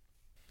well.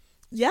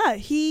 Yeah,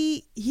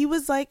 he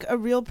was like a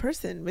real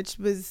person, which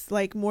was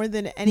like more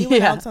than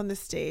anyone else on the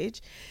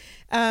stage.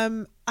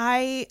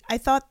 I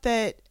thought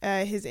that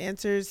his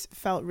answers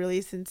felt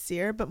really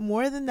sincere, but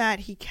more than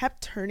that, he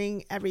kept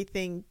turning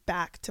everything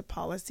back to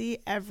policy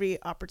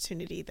every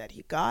opportunity that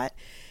he got.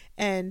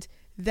 And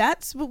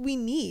that's what we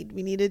need.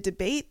 We need a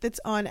debate that's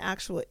on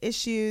actual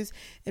issues.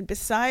 And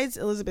besides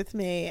Elizabeth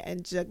May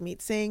and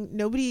Jagmeet Singh,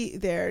 nobody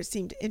there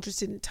seemed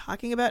interested in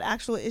talking about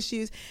actual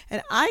issues.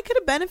 And I could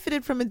have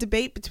benefited from a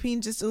debate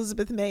between just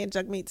Elizabeth May and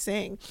Jagmeet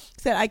Singh,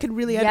 so that I could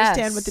really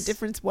understand what the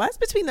difference was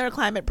between their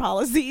climate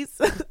policies,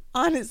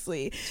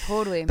 honestly.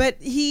 Totally. But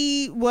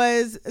he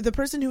was the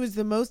person who was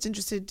the most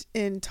interested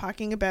in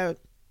talking about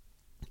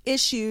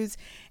issues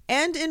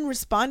and in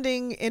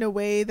responding in a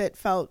way that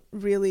felt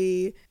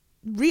really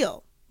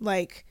real.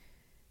 Like,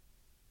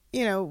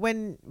 you know,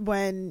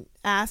 when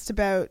asked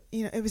about,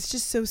 you know, it was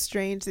just so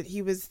strange that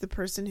he was the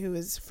person who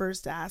was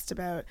first asked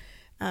about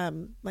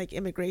like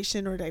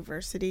immigration or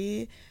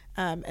diversity,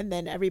 and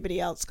then everybody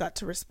else got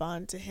to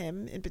respond to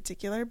him in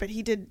particular, but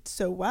he did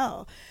so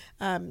well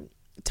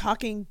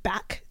talking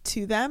back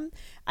to them.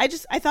 I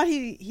thought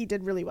he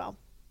did really well.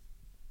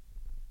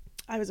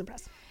 I was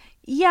impressed.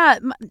 Yeah.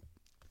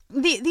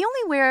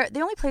 The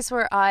only place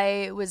where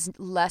I was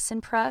less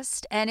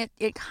impressed, and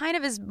it kind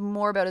of is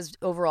more about his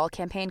overall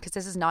campaign, because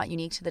this is not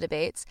unique to the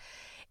debates,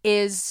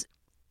 is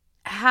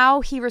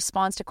how he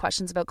responds to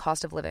questions about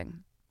cost of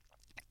living.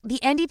 The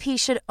NDP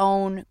should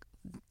own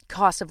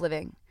cost of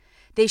living.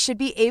 They should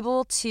be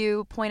able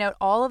to point out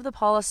all of the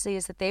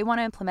policies that they want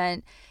to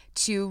implement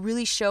to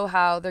really show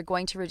how they're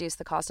going to reduce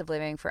the cost of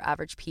living for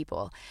average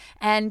people.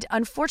 And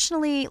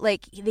unfortunately,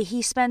 like,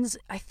 he spends,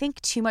 I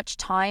think, too much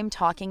time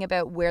talking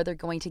about where they're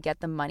going to get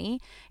the money.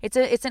 It's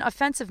an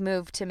offensive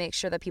move to make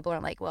sure that people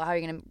aren't like, well, how are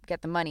you going to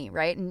get the money,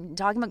 right? And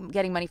talking about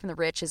getting money from the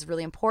rich is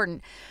really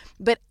important.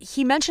 But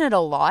he mentioned it a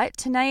lot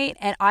tonight,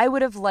 and I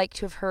would have liked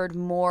to have heard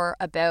more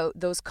about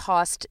those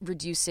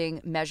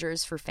cost-reducing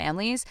measures for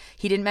families.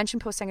 He didn't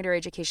mention post-secondary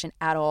education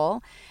at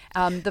all.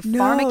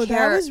 Pharmacare,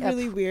 that was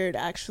really weird,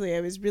 actually.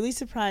 I was really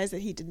surprised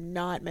that he did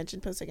not mention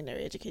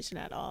post-secondary education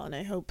at all, and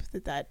I hope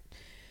that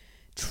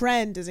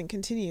trend doesn't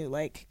continue.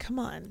 Like, come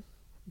on,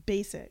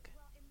 basic.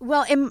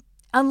 Well,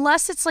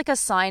 unless it's like a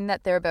sign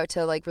that they're about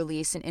to like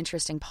release an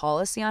interesting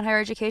policy on higher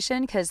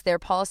education, because their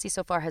policy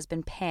so far has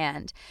been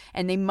panned,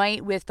 and they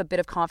might, with a bit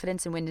of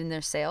confidence and wind in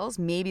their sails,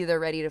 maybe they're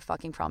ready to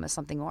fucking promise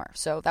something more.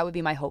 So that would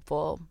be my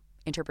hopeful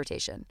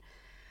interpretation.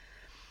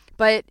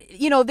 But,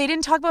 you know, they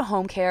didn't talk about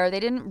home care. They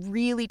didn't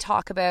really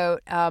talk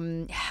about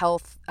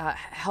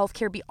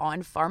healthcare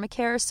beyond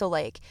pharmacare. So,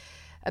 like,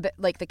 a bit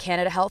like the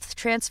Canada Health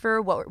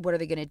transfer, what are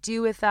they going to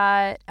do with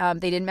that?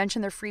 They didn't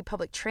mention their free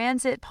public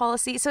transit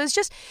policy. So it was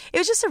just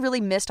a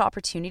really missed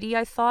opportunity,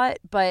 I thought.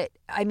 But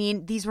I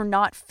mean, these were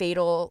not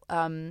fatal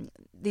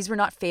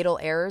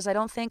errors, I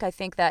don't think. I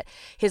think that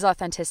his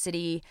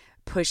authenticity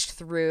pushed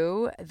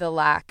through the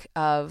lack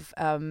of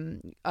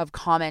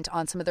comment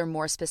on some of their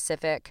more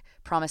specific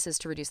promises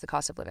to reduce the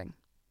cost of living.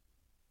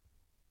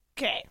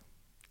 Okay.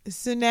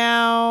 So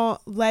now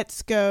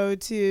let's go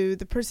to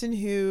the person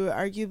who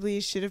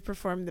arguably should have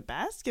performed the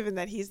best, given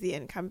that he's the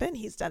incumbent.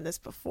 He's done this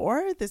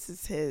before. This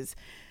is his,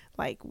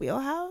 like,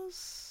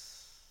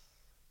 wheelhouse.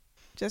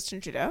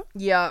 Justin Trudeau.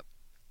 Yeah.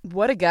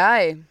 What a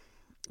guy.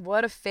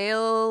 What a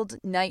failed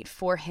night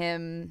for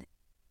him.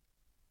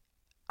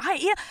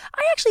 I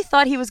actually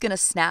thought he was going to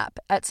snap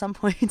at some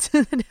point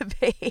in the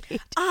debate.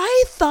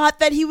 I thought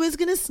that he was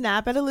going to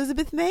snap at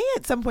Elizabeth May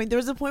at some point. There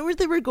was a point where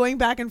they were going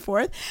back and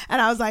forth,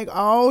 and I was like,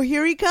 oh,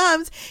 here he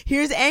comes.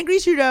 Here's angry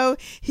Trudeau.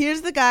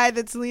 Here's the guy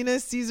that Selena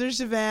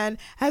Caesar-Chavannes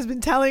has been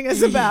telling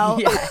us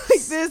about. Yes.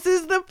 Like, this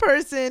is the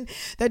person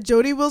that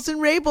Jody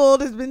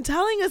Wilson-Raybould has been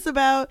telling us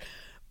about.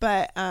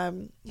 But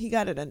he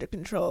got it under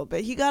control.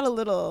 But he got a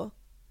little...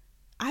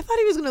 I thought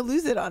he was going to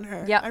lose it on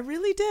her. Yeah, I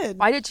really did.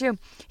 I did too.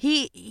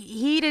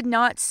 He did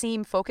not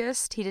seem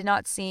focused. He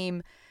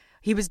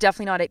was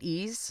definitely not at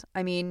ease.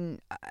 I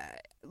mean,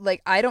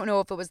 like, I don't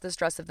know if it was the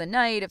stress of the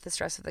night, if the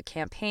stress of the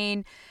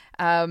campaign,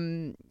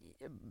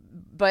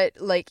 but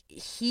like,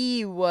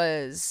 he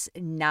was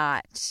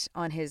not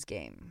on his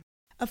game.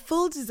 A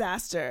full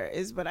disaster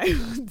is what I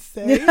would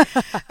say.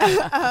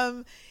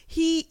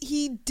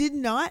 He did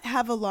not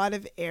have a lot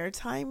of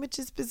airtime, which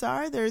is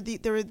bizarre. There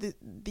were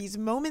these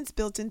moments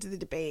built into the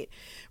debate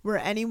where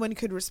anyone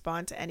could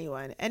respond to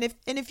anyone. And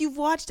if you've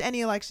watched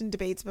any election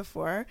debates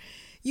before,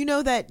 you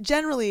know that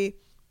generally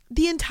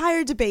the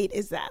entire debate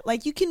is that.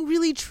 Like, you can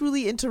really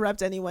truly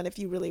interrupt anyone if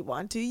you really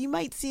want to. You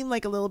might seem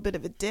like a little bit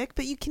of a dick,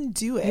 but you can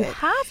do it. You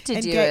have to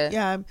and do get,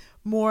 it.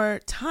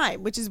 More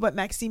time, which is what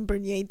Maxime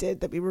Bernier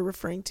did that we were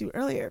referring to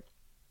earlier.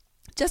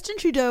 Justin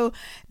Trudeau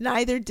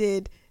neither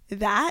did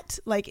that,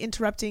 like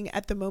interrupting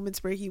at the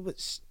moments where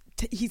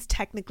he's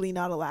technically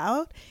not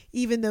allowed,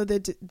 even though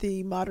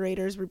the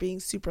moderators were being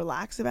super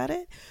lax about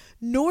it,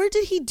 nor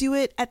did he do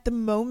it at the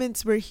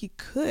moments where he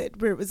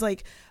could, where it was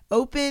like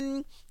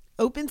open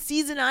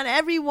season on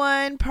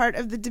everyone part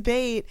of the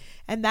debate,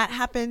 and that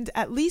happened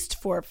at least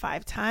 4 or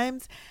 5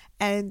 times,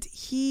 and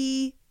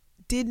he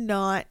did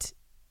not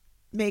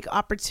make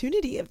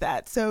opportunity of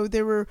that. So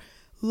there were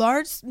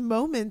large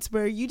moments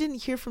where you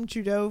didn't hear from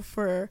Trudeau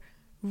for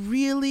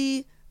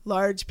really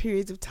large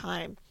periods of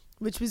time,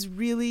 which was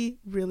really,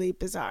 really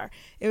bizarre.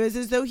 It was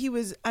as though he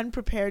was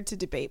unprepared to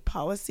debate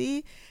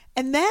policy,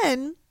 and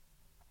then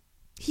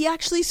he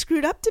actually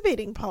screwed up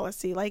debating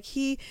policy. Like,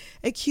 he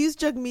accused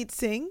Jagmeet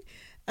Singh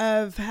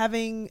of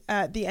having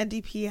the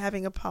NDP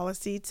having a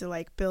policy to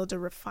like build a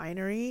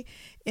refinery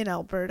in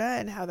Alberta,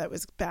 and how that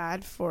was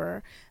bad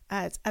for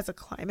as a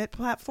climate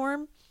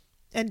platform.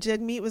 And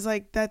Jagmeet was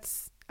like,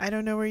 I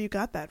don't know where you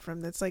got that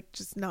from. That's like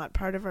just not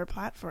part of our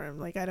platform.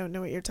 Like, I don't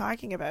know what you're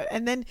talking about.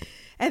 And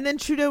then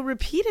Trudeau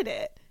repeated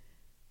it.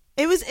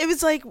 It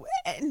was like,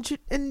 and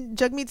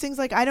Jagmeet Singh's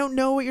like, I don't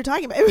know what you're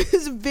talking about. It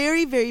was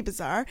very, very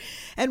bizarre.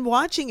 And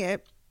watching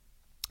it,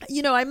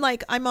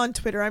 I'm on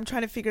Twitter. I'm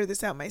trying to figure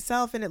this out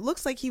myself. And it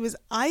looks like he was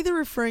either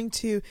referring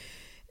to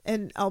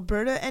an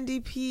Alberta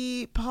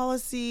NDP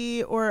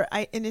policy or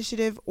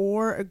initiative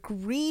or a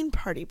Green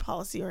Party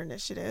policy or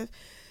initiative,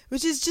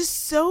 which is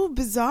just so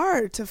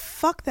bizarre to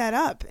fuck that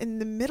up in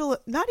the middle,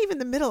 not even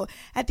the middle,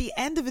 at the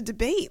end of a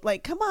debate.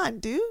 Like, come on,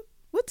 dude.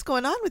 What's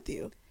going on with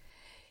you?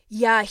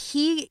 Yeah,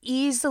 he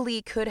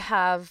easily could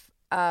have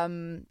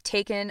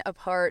taken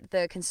apart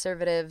the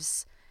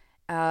Conservatives'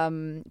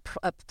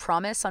 a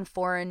promise on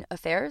foreign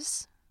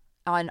affairs,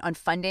 on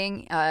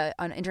funding,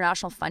 on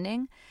international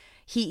funding.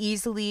 He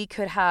easily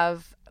could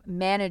have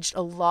managed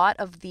a lot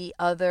of the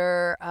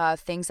other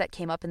things that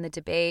came up in the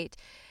debate.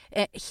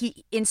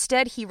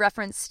 Instead he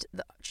referenced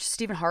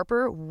Stephen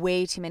Harper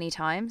way too many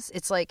times.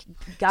 It's like,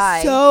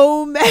 guy,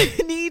 so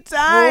many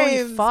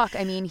times. Holy fuck!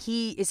 I mean,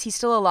 is he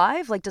still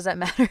alive? Like, does that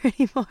matter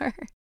anymore?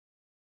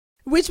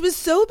 Which was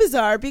so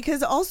bizarre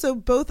because also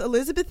both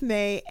Elizabeth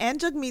May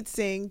and Jagmeet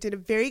Singh did a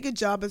very good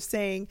job of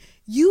saying,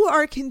 you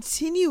are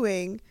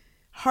continuing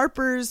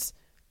Harper's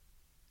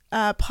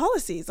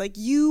policies. Like,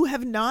 you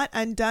have not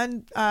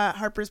undone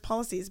Harper's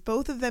policies.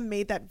 Both of them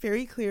made that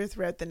very clear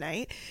throughout the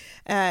night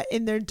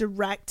in their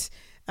direct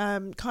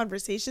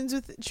conversations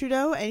with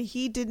Trudeau, and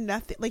he did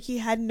nothing. Like, he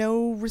had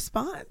no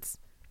response.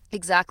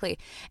 Exactly.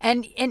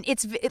 And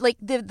it's like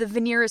the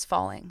veneer is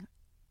falling.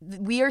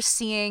 We are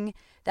seeing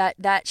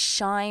that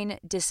shine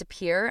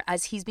disappear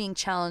as he's being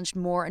challenged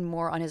more and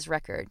more on his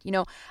record. You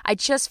know, I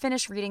just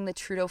finished reading The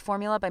Trudeau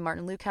Formula by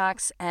Martin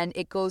Lukács, and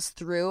it goes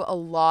through a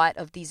lot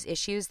of these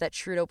issues that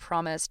Trudeau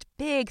promised,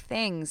 big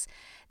things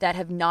that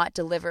have not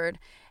delivered.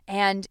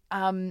 And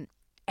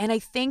I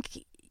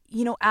think,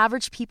 you know,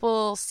 average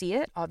people see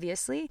it,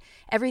 obviously.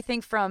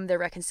 Everything from their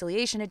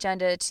reconciliation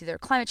agenda to their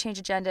climate change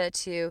agenda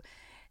to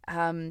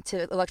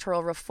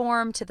electoral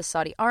reform, to the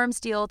Saudi arms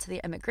deal, to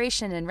the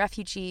immigration and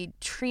refugee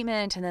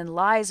treatment, and then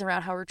lies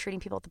around how we're treating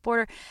people at the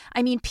border.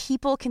 I mean,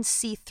 people can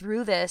see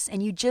through this,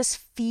 and you just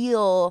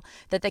feel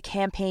that the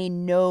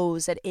campaign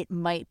knows that it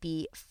might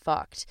be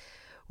fucked,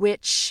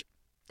 which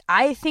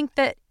I think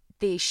that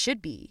they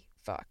should be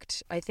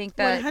fucked. I think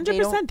that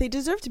 100% they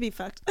deserve to be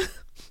fucked.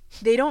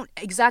 They don't,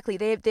 exactly.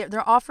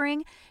 They're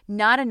offering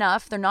not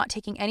enough. They're not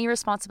taking any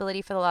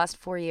responsibility for the last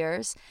 4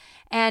 years.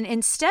 And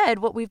instead,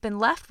 what we've been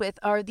left with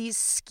are these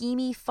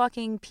schemy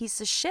fucking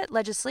piece of shit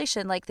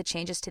legislation, like the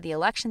changes to the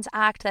Elections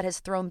Act that has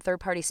thrown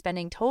third-party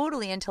spending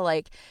totally into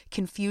like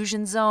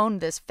confusion zone,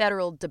 this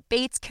Federal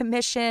Debates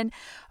Commission,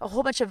 a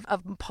whole bunch of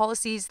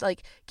policies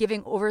like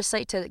giving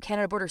oversight to the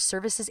Canada Border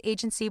Services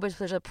Agency, which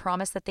was a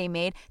promise that they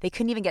made. They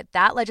couldn't even get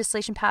that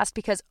legislation passed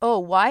because,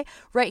 why?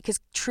 Right, because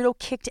Trudeau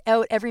kicked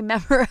out every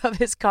member of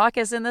his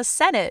caucus in the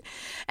Senate.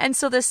 And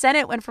so the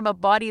Senate went from a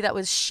body that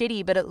was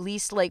shitty but at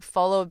least like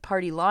followed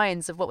party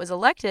lines of what was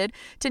elected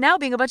to now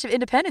being a bunch of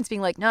independents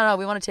being like, no,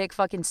 we want to take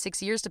fucking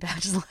 6 years to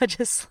pass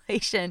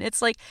legislation.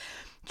 It's like,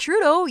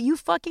 Trudeau, you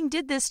fucking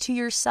did this to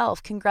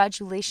yourself.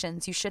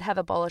 Congratulations. You should have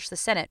abolished the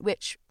Senate,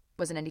 which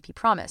was an NDP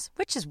promise,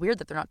 which is weird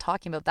that they're not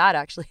talking about that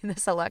actually in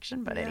this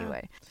election. But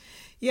anyway.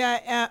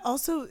 Yeah.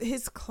 Also,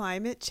 his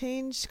climate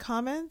change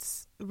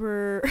comments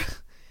were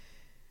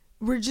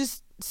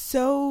just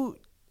so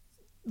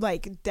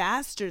like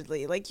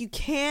dastardly. Like, you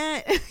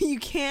can't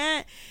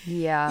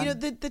yeah, you know,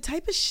 the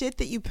type of shit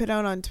that you put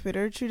out on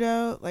Twitter,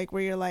 Trudeau, like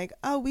where you're like,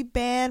 oh, we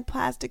ban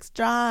plastic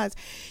straws.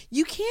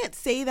 You can't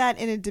say that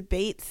in a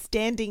debate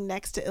standing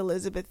next to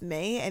Elizabeth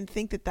May and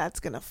think that that's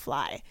gonna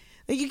fly.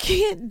 Like, you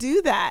can't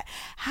do that.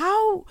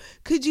 How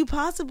could you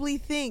possibly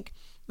think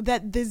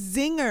that the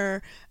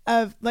zinger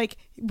of like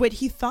what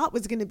he thought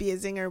was going to be a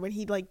zinger when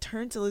he like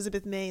turned to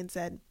Elizabeth May and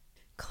said,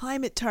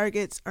 climate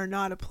targets are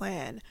not a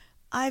plan.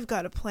 I've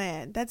got a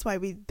plan. That's why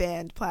we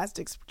banned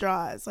plastic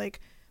straws. Like,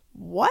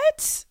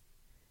 what?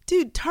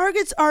 Dude,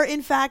 targets are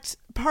in fact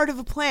part of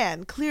a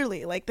plan,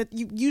 clearly. Like, that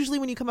you usually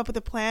when you come up with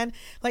a plan,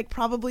 like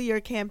probably your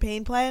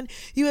campaign plan,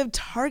 you have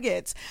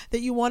targets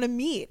that you want to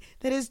meet.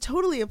 That is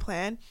totally a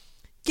plan.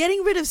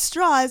 Getting rid of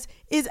straws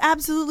is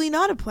absolutely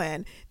not a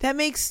plan. That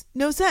makes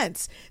no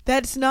sense.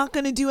 That's not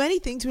going to do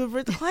anything to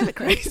avert the climate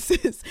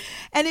crisis.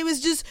 And it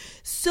was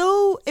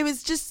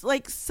just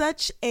like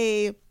such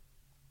a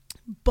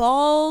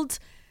bald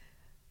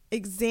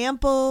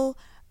example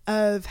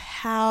of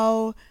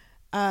how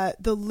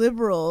the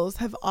Liberals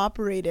have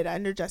operated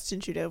under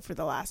Justin Trudeau for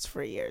the last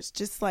 4 years.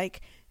 Just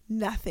like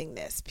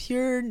nothingness,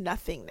 pure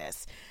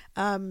nothingness,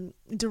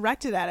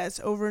 directed at us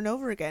over and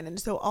over again. And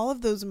so all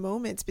of those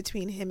moments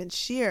between him and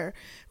Scheer,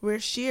 where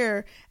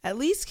Scheer at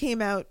least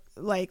came out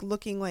like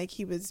looking like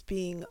he was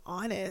being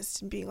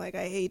honest and being like,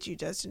 I hate you,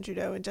 Justin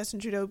Trudeau, and Justin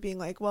Trudeau being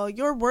like, well,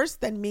 you're worse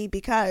than me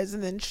because,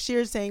 and then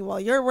Scheer saying, well,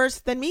 you're worse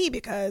than me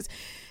because,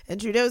 and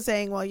Trudeau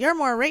saying, well, you're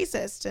more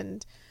racist,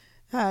 and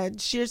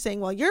Scheer saying,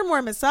 well, you're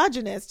more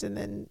misogynist, and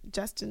then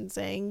Justin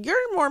saying,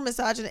 you're more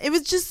misogynist. It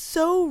was just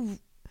so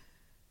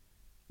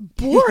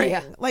boring.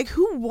 Yeah. Like,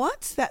 who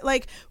wants that?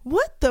 Like,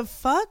 what the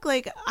fuck?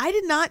 Like, I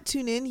did not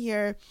tune in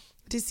here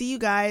to see you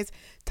guys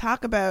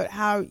talk about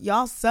how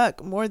y'all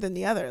suck more than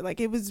the other. Like,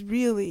 it was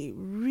really,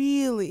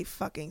 really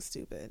fucking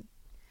stupid.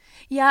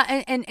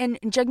 Yeah, and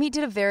Jagmeet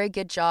did a very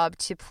good job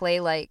to play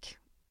like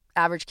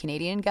average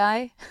Canadian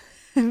guy,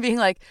 being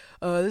like,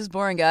 "Oh, this is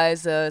boring,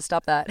 guys.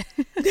 Stop that."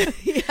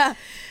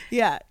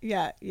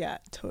 Yeah,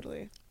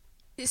 totally.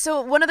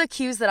 So one of the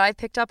cues that I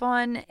picked up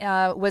on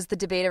was the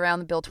debate around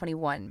the Bill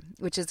 21,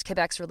 which is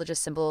Quebec's religious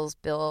symbols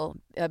bill,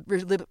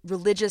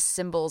 religious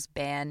symbols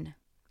ban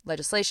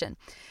legislation.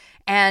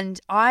 And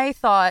I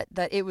thought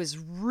that it was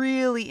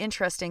really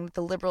interesting that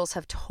the Liberals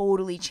have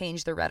totally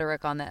changed their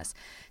rhetoric on this.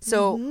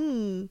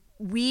 So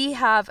we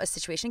have a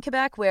situation in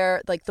Quebec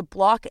where like the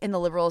Bloc and the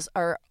Liberals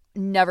are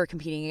never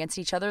competing against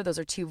each other. Those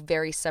are two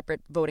very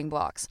separate voting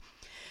blocs.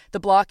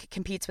 The Bloc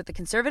competes with the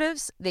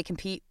Conservatives. They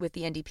compete with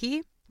the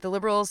NDP. The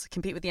Liberals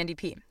compete with the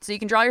NDP. So you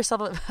can draw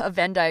yourself a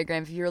Venn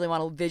diagram if you really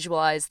want to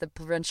visualize the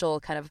provincial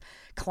kind of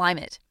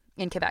climate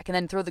in Quebec, and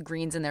then throw the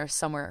Greens in there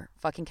somewhere,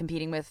 fucking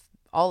competing with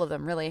all of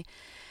them, really.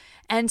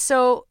 And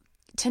so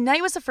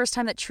tonight was the first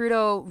time that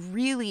Trudeau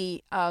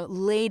really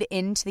laid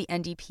into the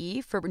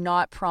NDP for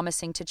not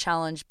promising to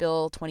challenge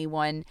Bill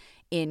 21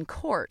 in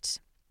court,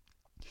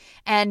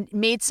 and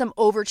made some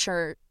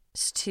overtures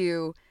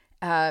to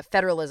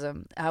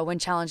federalism when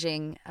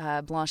challenging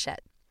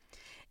Blanchette.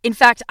 In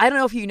fact, I don't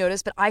know if you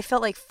noticed, but I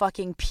felt like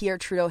fucking Pierre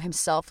Trudeau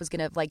himself was going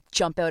to like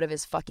jump out of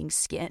his fucking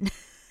skin.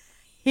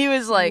 He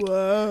was like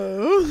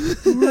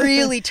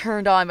really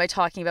turned on by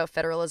talking about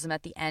federalism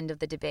at the end of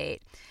the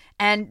debate.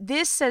 And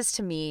this says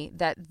to me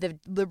that the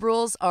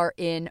Liberals are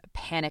in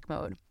panic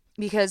mode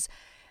because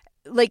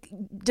like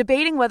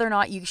debating whether or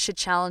not you should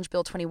challenge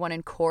Bill 21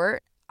 in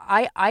court,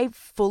 I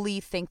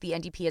fully think the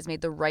NDP has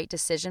made the right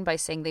decision by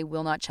saying they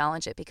will not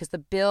challenge it because the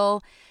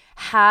bill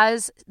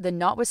has the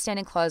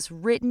notwithstanding clause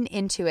written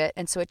into it.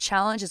 And so a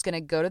challenge is going to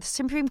go to the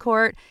Supreme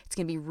Court. It's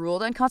going to be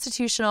ruled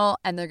unconstitutional.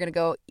 And they're going to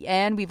go,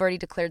 and we've already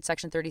declared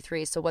Section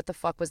 33. So what the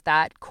fuck was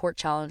that court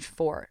challenge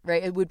for,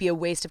 right? It would be a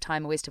waste of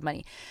time, a waste of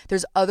money.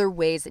 There's other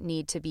ways that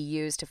need to be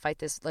used to fight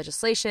this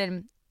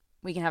legislation.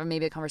 We can have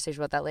maybe a conversation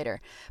about that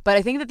later. But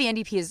I think that the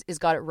NDP has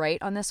got it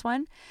right on this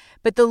one.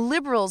 But the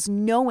Liberals,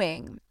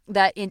 knowing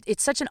that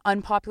it's such an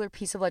unpopular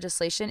piece of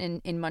legislation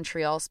in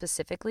Montreal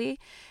specifically,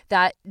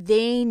 that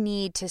they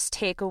need to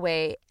take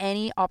away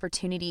any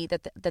opportunity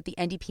that the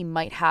NDP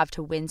might have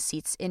to win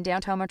seats in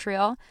downtown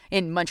Montreal,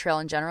 in Montreal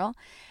in general.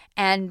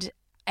 And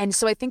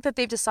so I think that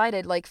they've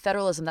decided, like,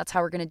 federalism, that's how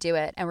we're going to do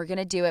it. And we're going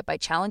to do it by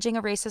challenging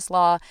a racist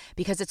law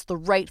because it's the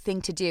right thing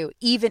to do,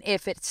 even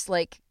if it's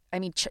like, I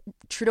mean,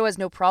 Trudeau has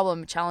no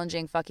problem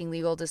challenging fucking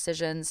legal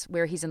decisions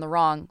where he's in the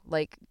wrong.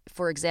 Like,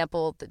 for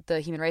example, the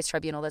Human Rights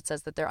Tribunal that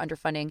says that they're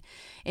underfunding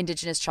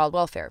Indigenous child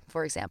welfare,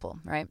 for example,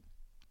 right?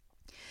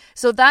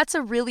 So that's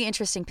a really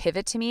interesting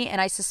pivot to me.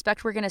 And I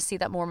suspect we're going to see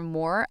that more and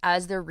more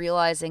as they're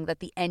realizing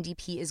that the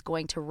NDP is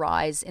going to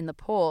rise in the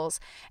polls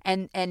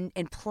and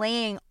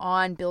playing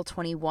on Bill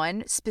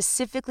 21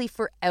 specifically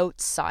for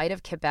outside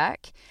of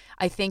Quebec,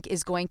 I think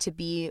is going to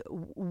be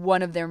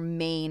one of their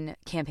main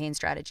campaign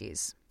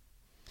strategies.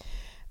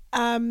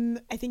 I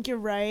think you're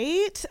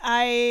right.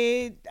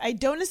 I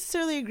don't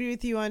necessarily agree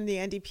with you on the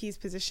NDP's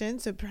position,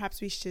 so perhaps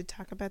we should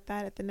talk about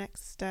that at the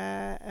next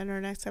in our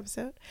next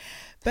episode.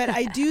 But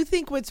I do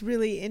think what's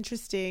really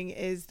interesting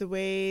is the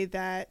way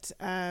that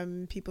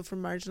people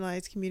from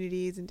marginalized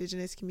communities,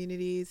 Indigenous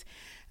communities,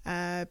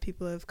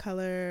 people of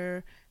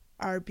color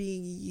are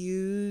being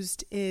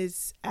used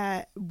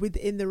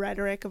within the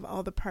rhetoric of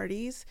all the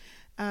parties,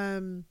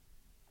 and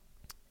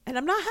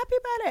I'm not happy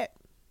about it.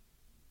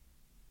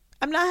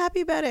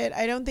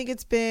 I don't think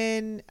it's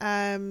been,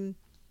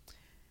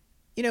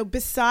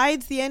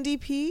 besides the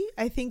NDP,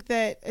 I think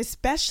that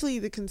especially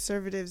the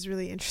Conservatives,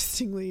 really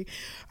interestingly,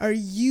 are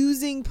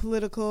using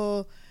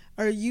people's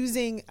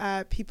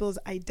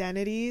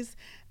identities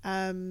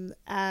as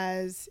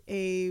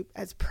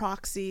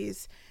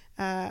proxies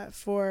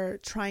for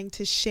trying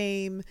to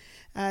shame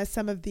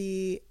some of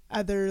the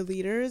other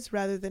leaders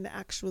rather than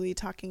actually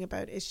talking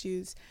about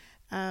issues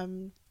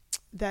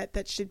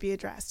that should be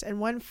addressed. And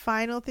one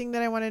final thing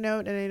that I want to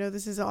note, and I know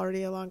this is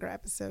already a longer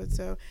episode,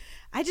 so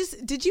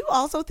did you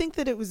also think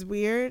that it was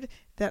weird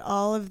that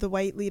all of the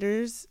white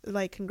leaders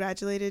like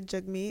congratulated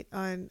Jagmeet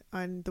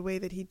on the way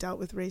that he dealt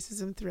with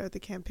racism throughout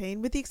the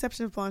campaign, with the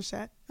exception of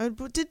Blanchette?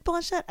 Did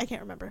Blanchette? I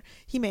can't remember.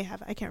 He may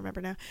have. I can't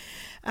remember now.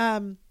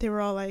 They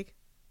were all like,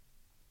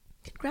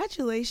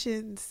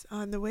 congratulations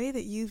on the way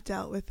that you've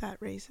dealt with that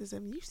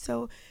racism.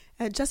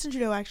 Justin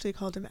Trudeau actually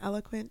called him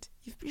eloquent.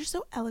 You're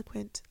so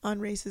eloquent on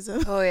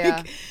racism. Oh, yeah.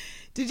 Like,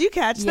 did you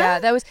catch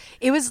that? Yeah,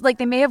 it was like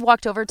they may have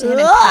walked over to him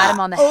and pat him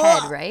on the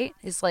head, right?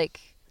 It's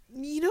like...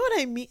 You know what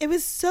I mean? It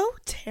was so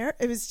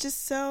it was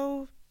just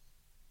so...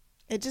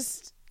 It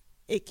just...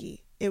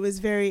 icky. It was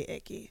very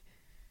icky.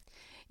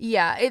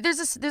 Yeah, there's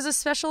a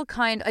special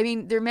kind... I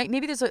mean,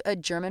 maybe there's a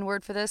German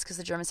word for this because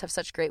the Germans have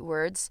such great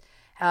words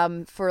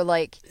for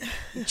like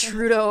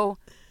Trudeau...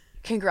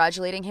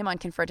 congratulating him on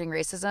confronting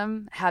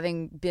racism,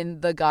 having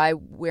been the guy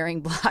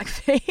wearing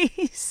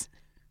blackface.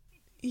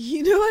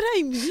 You know what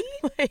I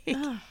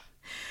mean?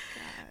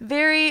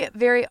 Very,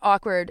 very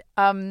awkward.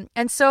 And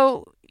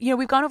so,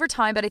 we've gone over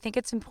time, but I think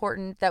it's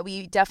important that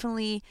we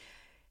definitely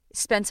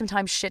spend some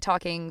time shit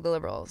talking the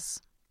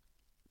Liberals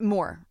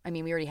more. I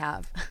mean, we already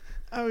have.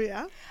 Oh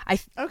yeah.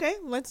 Okay,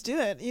 let's do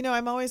it.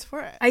 I'm always for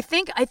it. I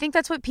think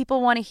that's what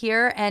people want to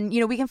hear, and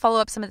we can follow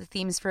up some of the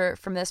themes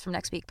from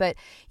next week. But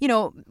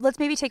let's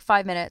maybe take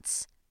 5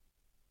 minutes.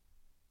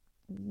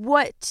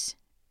 What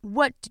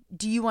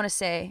do you want to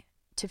say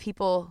to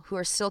people who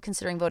are still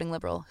considering voting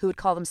Liberal, who would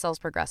call themselves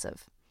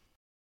progressive?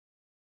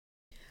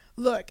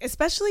 Look,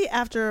 especially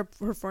after a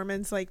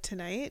performance like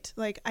tonight,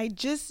 I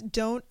just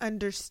don't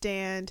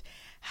understand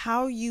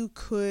how you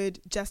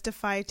could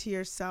justify to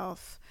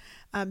yourself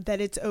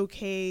that it's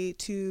okay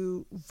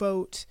to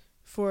vote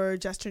for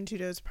Justin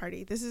Trudeau's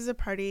party. This is a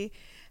party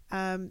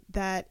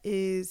that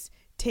is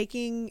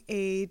taking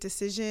a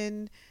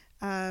decision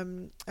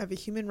of a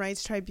human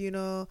rights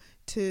tribunal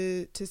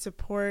to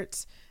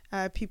support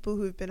people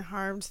who have been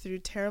harmed through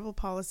terrible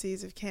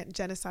policies of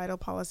genocidal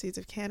policies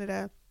of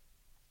Canada.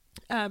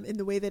 In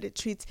the way that it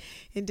treats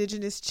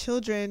Indigenous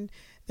children.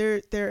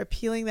 They're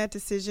appealing that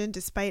decision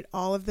despite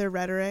all of their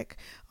rhetoric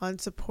on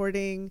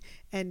supporting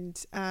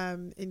and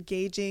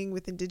engaging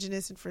with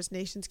Indigenous and First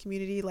Nations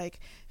communities like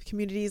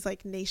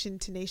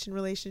nation-to-nation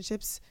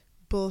relationships.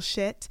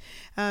 Bullshit.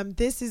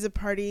 This is a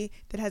party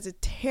that has a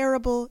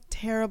terrible,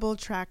 terrible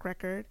track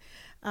record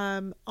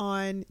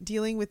on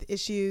dealing with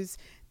issues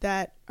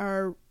that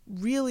are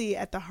really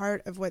at the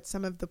heart of what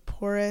some of the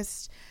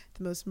poorest,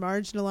 the most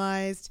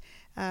marginalized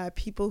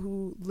people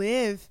who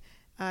live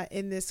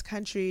in this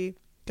country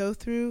go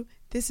through.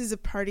 This is a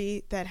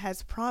party that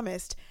has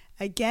promised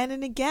again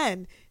and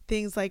again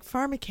things like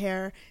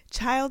pharmacare,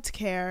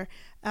 childcare,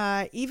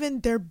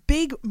 even their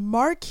big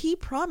marquee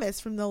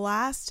promise from the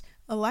last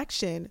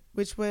election,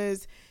 which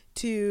was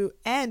to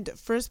end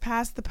first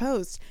past the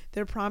post,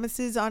 their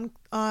promises on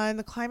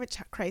the climate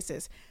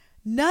crisis.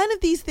 None of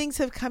these things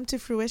have come to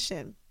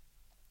fruition.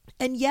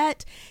 And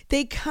yet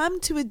they come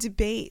to a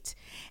debate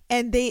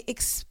and they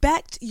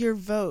expect your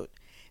vote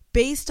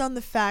based on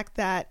the fact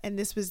that, and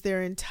this was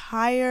their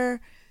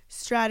entire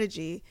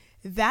strategy,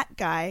 that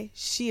guy,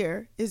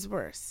 Scheer, is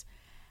worse.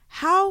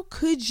 How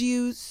could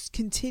you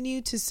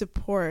continue to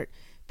support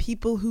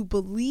people who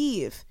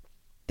believe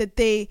that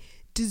they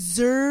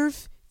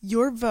deserve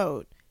your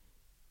vote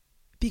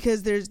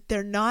because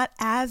they're not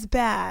as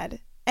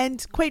bad?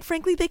 And quite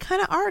frankly, they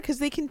kind of are, because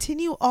they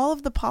continue all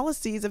of the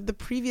policies of the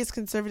previous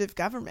Conservative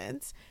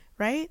governments,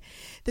 right?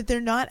 That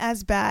they're not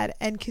as bad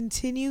and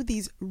continue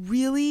these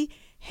really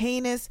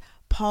heinous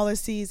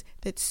policies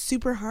that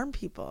super harm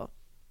people.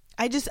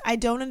 I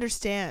don't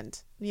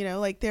understand.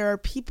 There are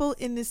people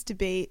in this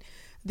debate,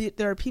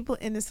 there are people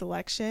in this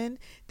election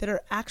that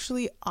are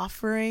actually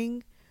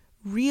offering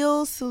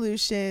real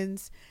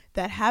solutions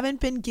that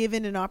haven't been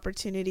given an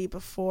opportunity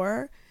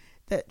before,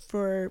 that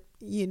for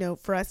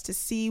us to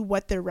see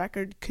what their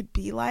record could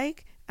be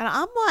like. And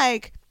I'm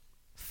like,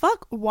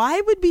 fuck,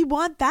 why would we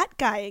want that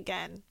guy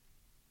again?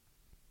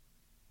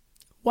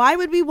 Why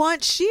would we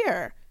want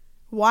Scheer?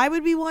 Why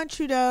would we want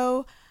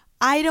Trudeau?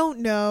 I don't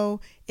know.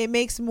 It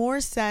makes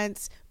more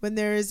sense when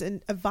there is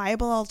a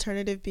viable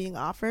alternative being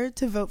offered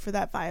to vote for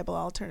that viable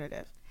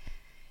alternative.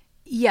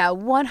 Yeah,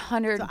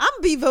 100. So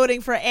I'm be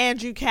voting for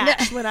Andrew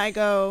Cash when I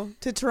go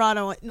to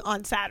Toronto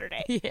on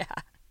Saturday. Yeah.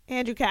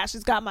 Andrew Cash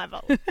has got my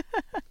vote.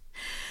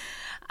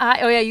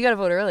 Oh, yeah, you got to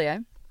vote early, eh?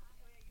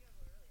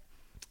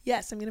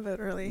 Yes, I'm going to vote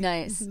early.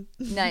 Nice.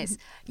 Nice.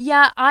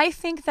 Yeah, I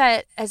think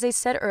that, as I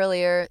said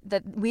earlier,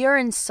 that we are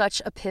in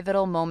such a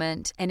pivotal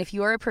moment. And if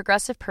you are a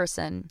progressive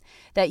person,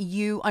 that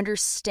you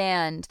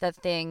understand that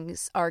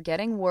things are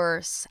getting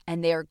worse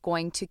and they are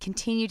going to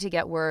continue to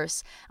get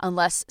worse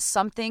unless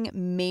something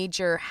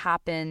major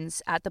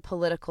happens at the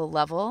political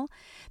level,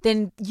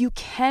 then you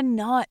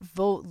cannot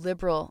vote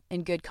Liberal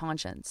in good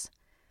conscience.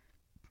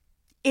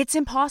 It's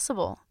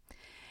impossible.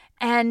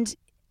 And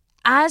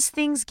as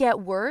things get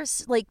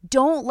worse,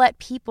 don't let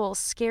people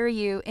scare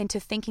you into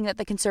thinking that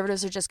the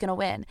Conservatives are just going to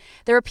win.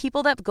 There are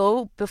people that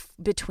go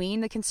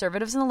between the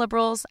Conservatives and the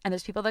Liberals, and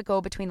there's people that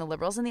go between the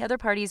Liberals and the other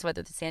parties,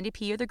 whether it's the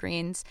NDP or the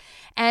Greens.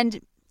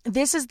 And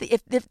this is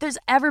if there's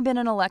ever been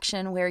an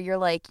election where you're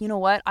like, you know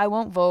what, I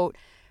won't vote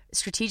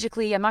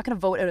strategically. I'm not going to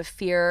vote out of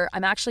fear.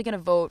 I'm actually going to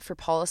vote for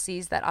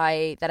policies that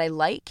I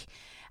like.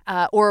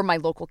 Or my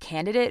local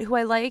candidate who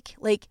I like,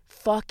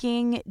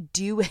 fucking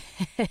do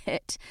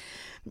it.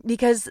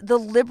 Because the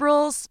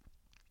Liberals,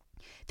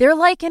 they're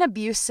like an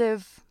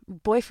abusive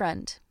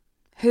boyfriend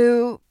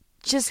who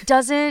just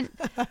doesn't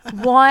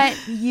want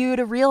you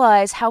to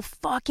realize how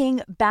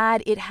fucking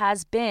bad it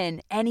has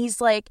been. And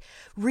he's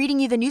reading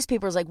you the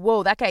newspapers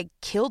whoa, that guy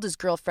killed his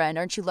girlfriend.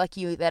 Aren't you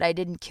lucky that I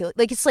didn't kill it?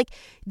 It's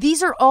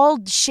these are all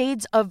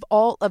shades of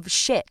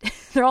shit.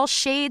 They're all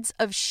shades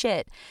of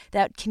shit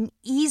that can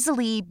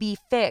easily be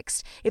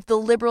fixed if the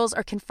Liberals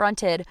are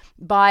confronted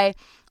by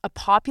a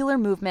popular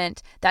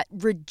movement that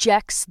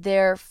rejects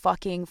their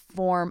fucking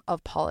form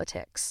of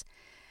politics.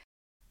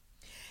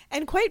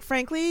 And quite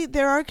frankly,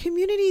 there are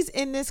communities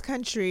in this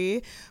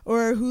country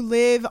or who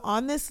live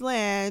on this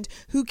land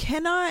who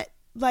cannot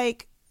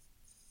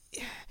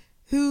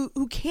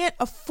who can't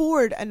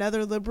afford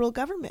another Liberal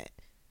government.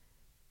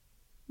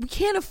 we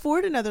can't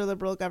afford another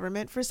Liberal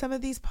government for some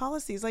of these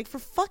policies. Like, for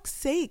fuck's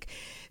sake,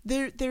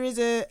 there is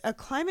a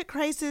climate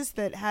crisis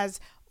that has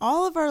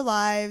all of our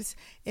lives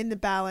in the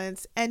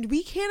balance, and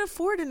we can't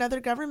afford another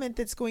government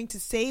that's going to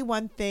say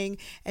one thing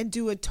and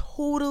do a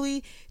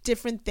totally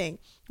different thing.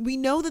 We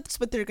know that's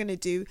what they're going to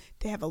do.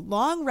 They have a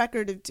long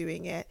record of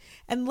doing it.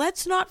 And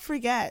let's not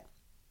forget,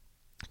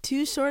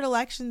 2 short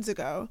elections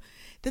ago,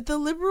 that the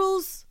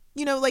Liberals,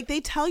 you know, like,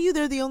 they tell you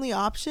they're the only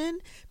option,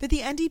 but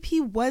the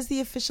NDP was the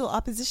official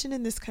opposition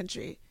in this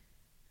country.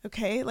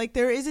 Okay, like,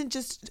 there isn't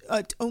just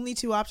only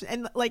 2 options.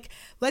 And, like,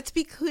 let's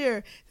be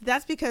clear,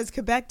 that's because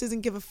Quebec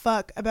doesn't give a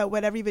fuck about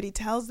what everybody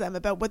tells them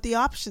about what the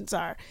options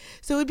are.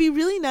 So it'd be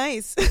really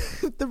nice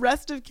if the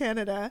rest of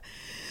Canada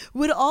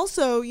would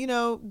also, you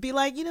know, be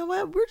like, you know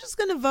what, we're just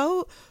going to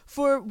vote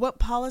for what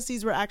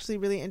policies we're actually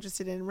really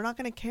interested in. We're not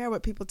going to care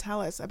what people tell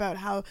us about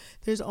how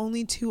there's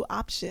only 2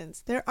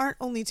 options. There aren't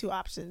only 2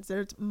 options.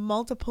 There's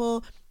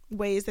multiple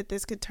ways that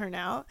this could turn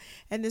out,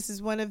 and this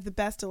is one of the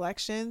best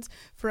elections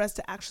for us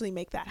to actually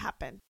make that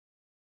happen.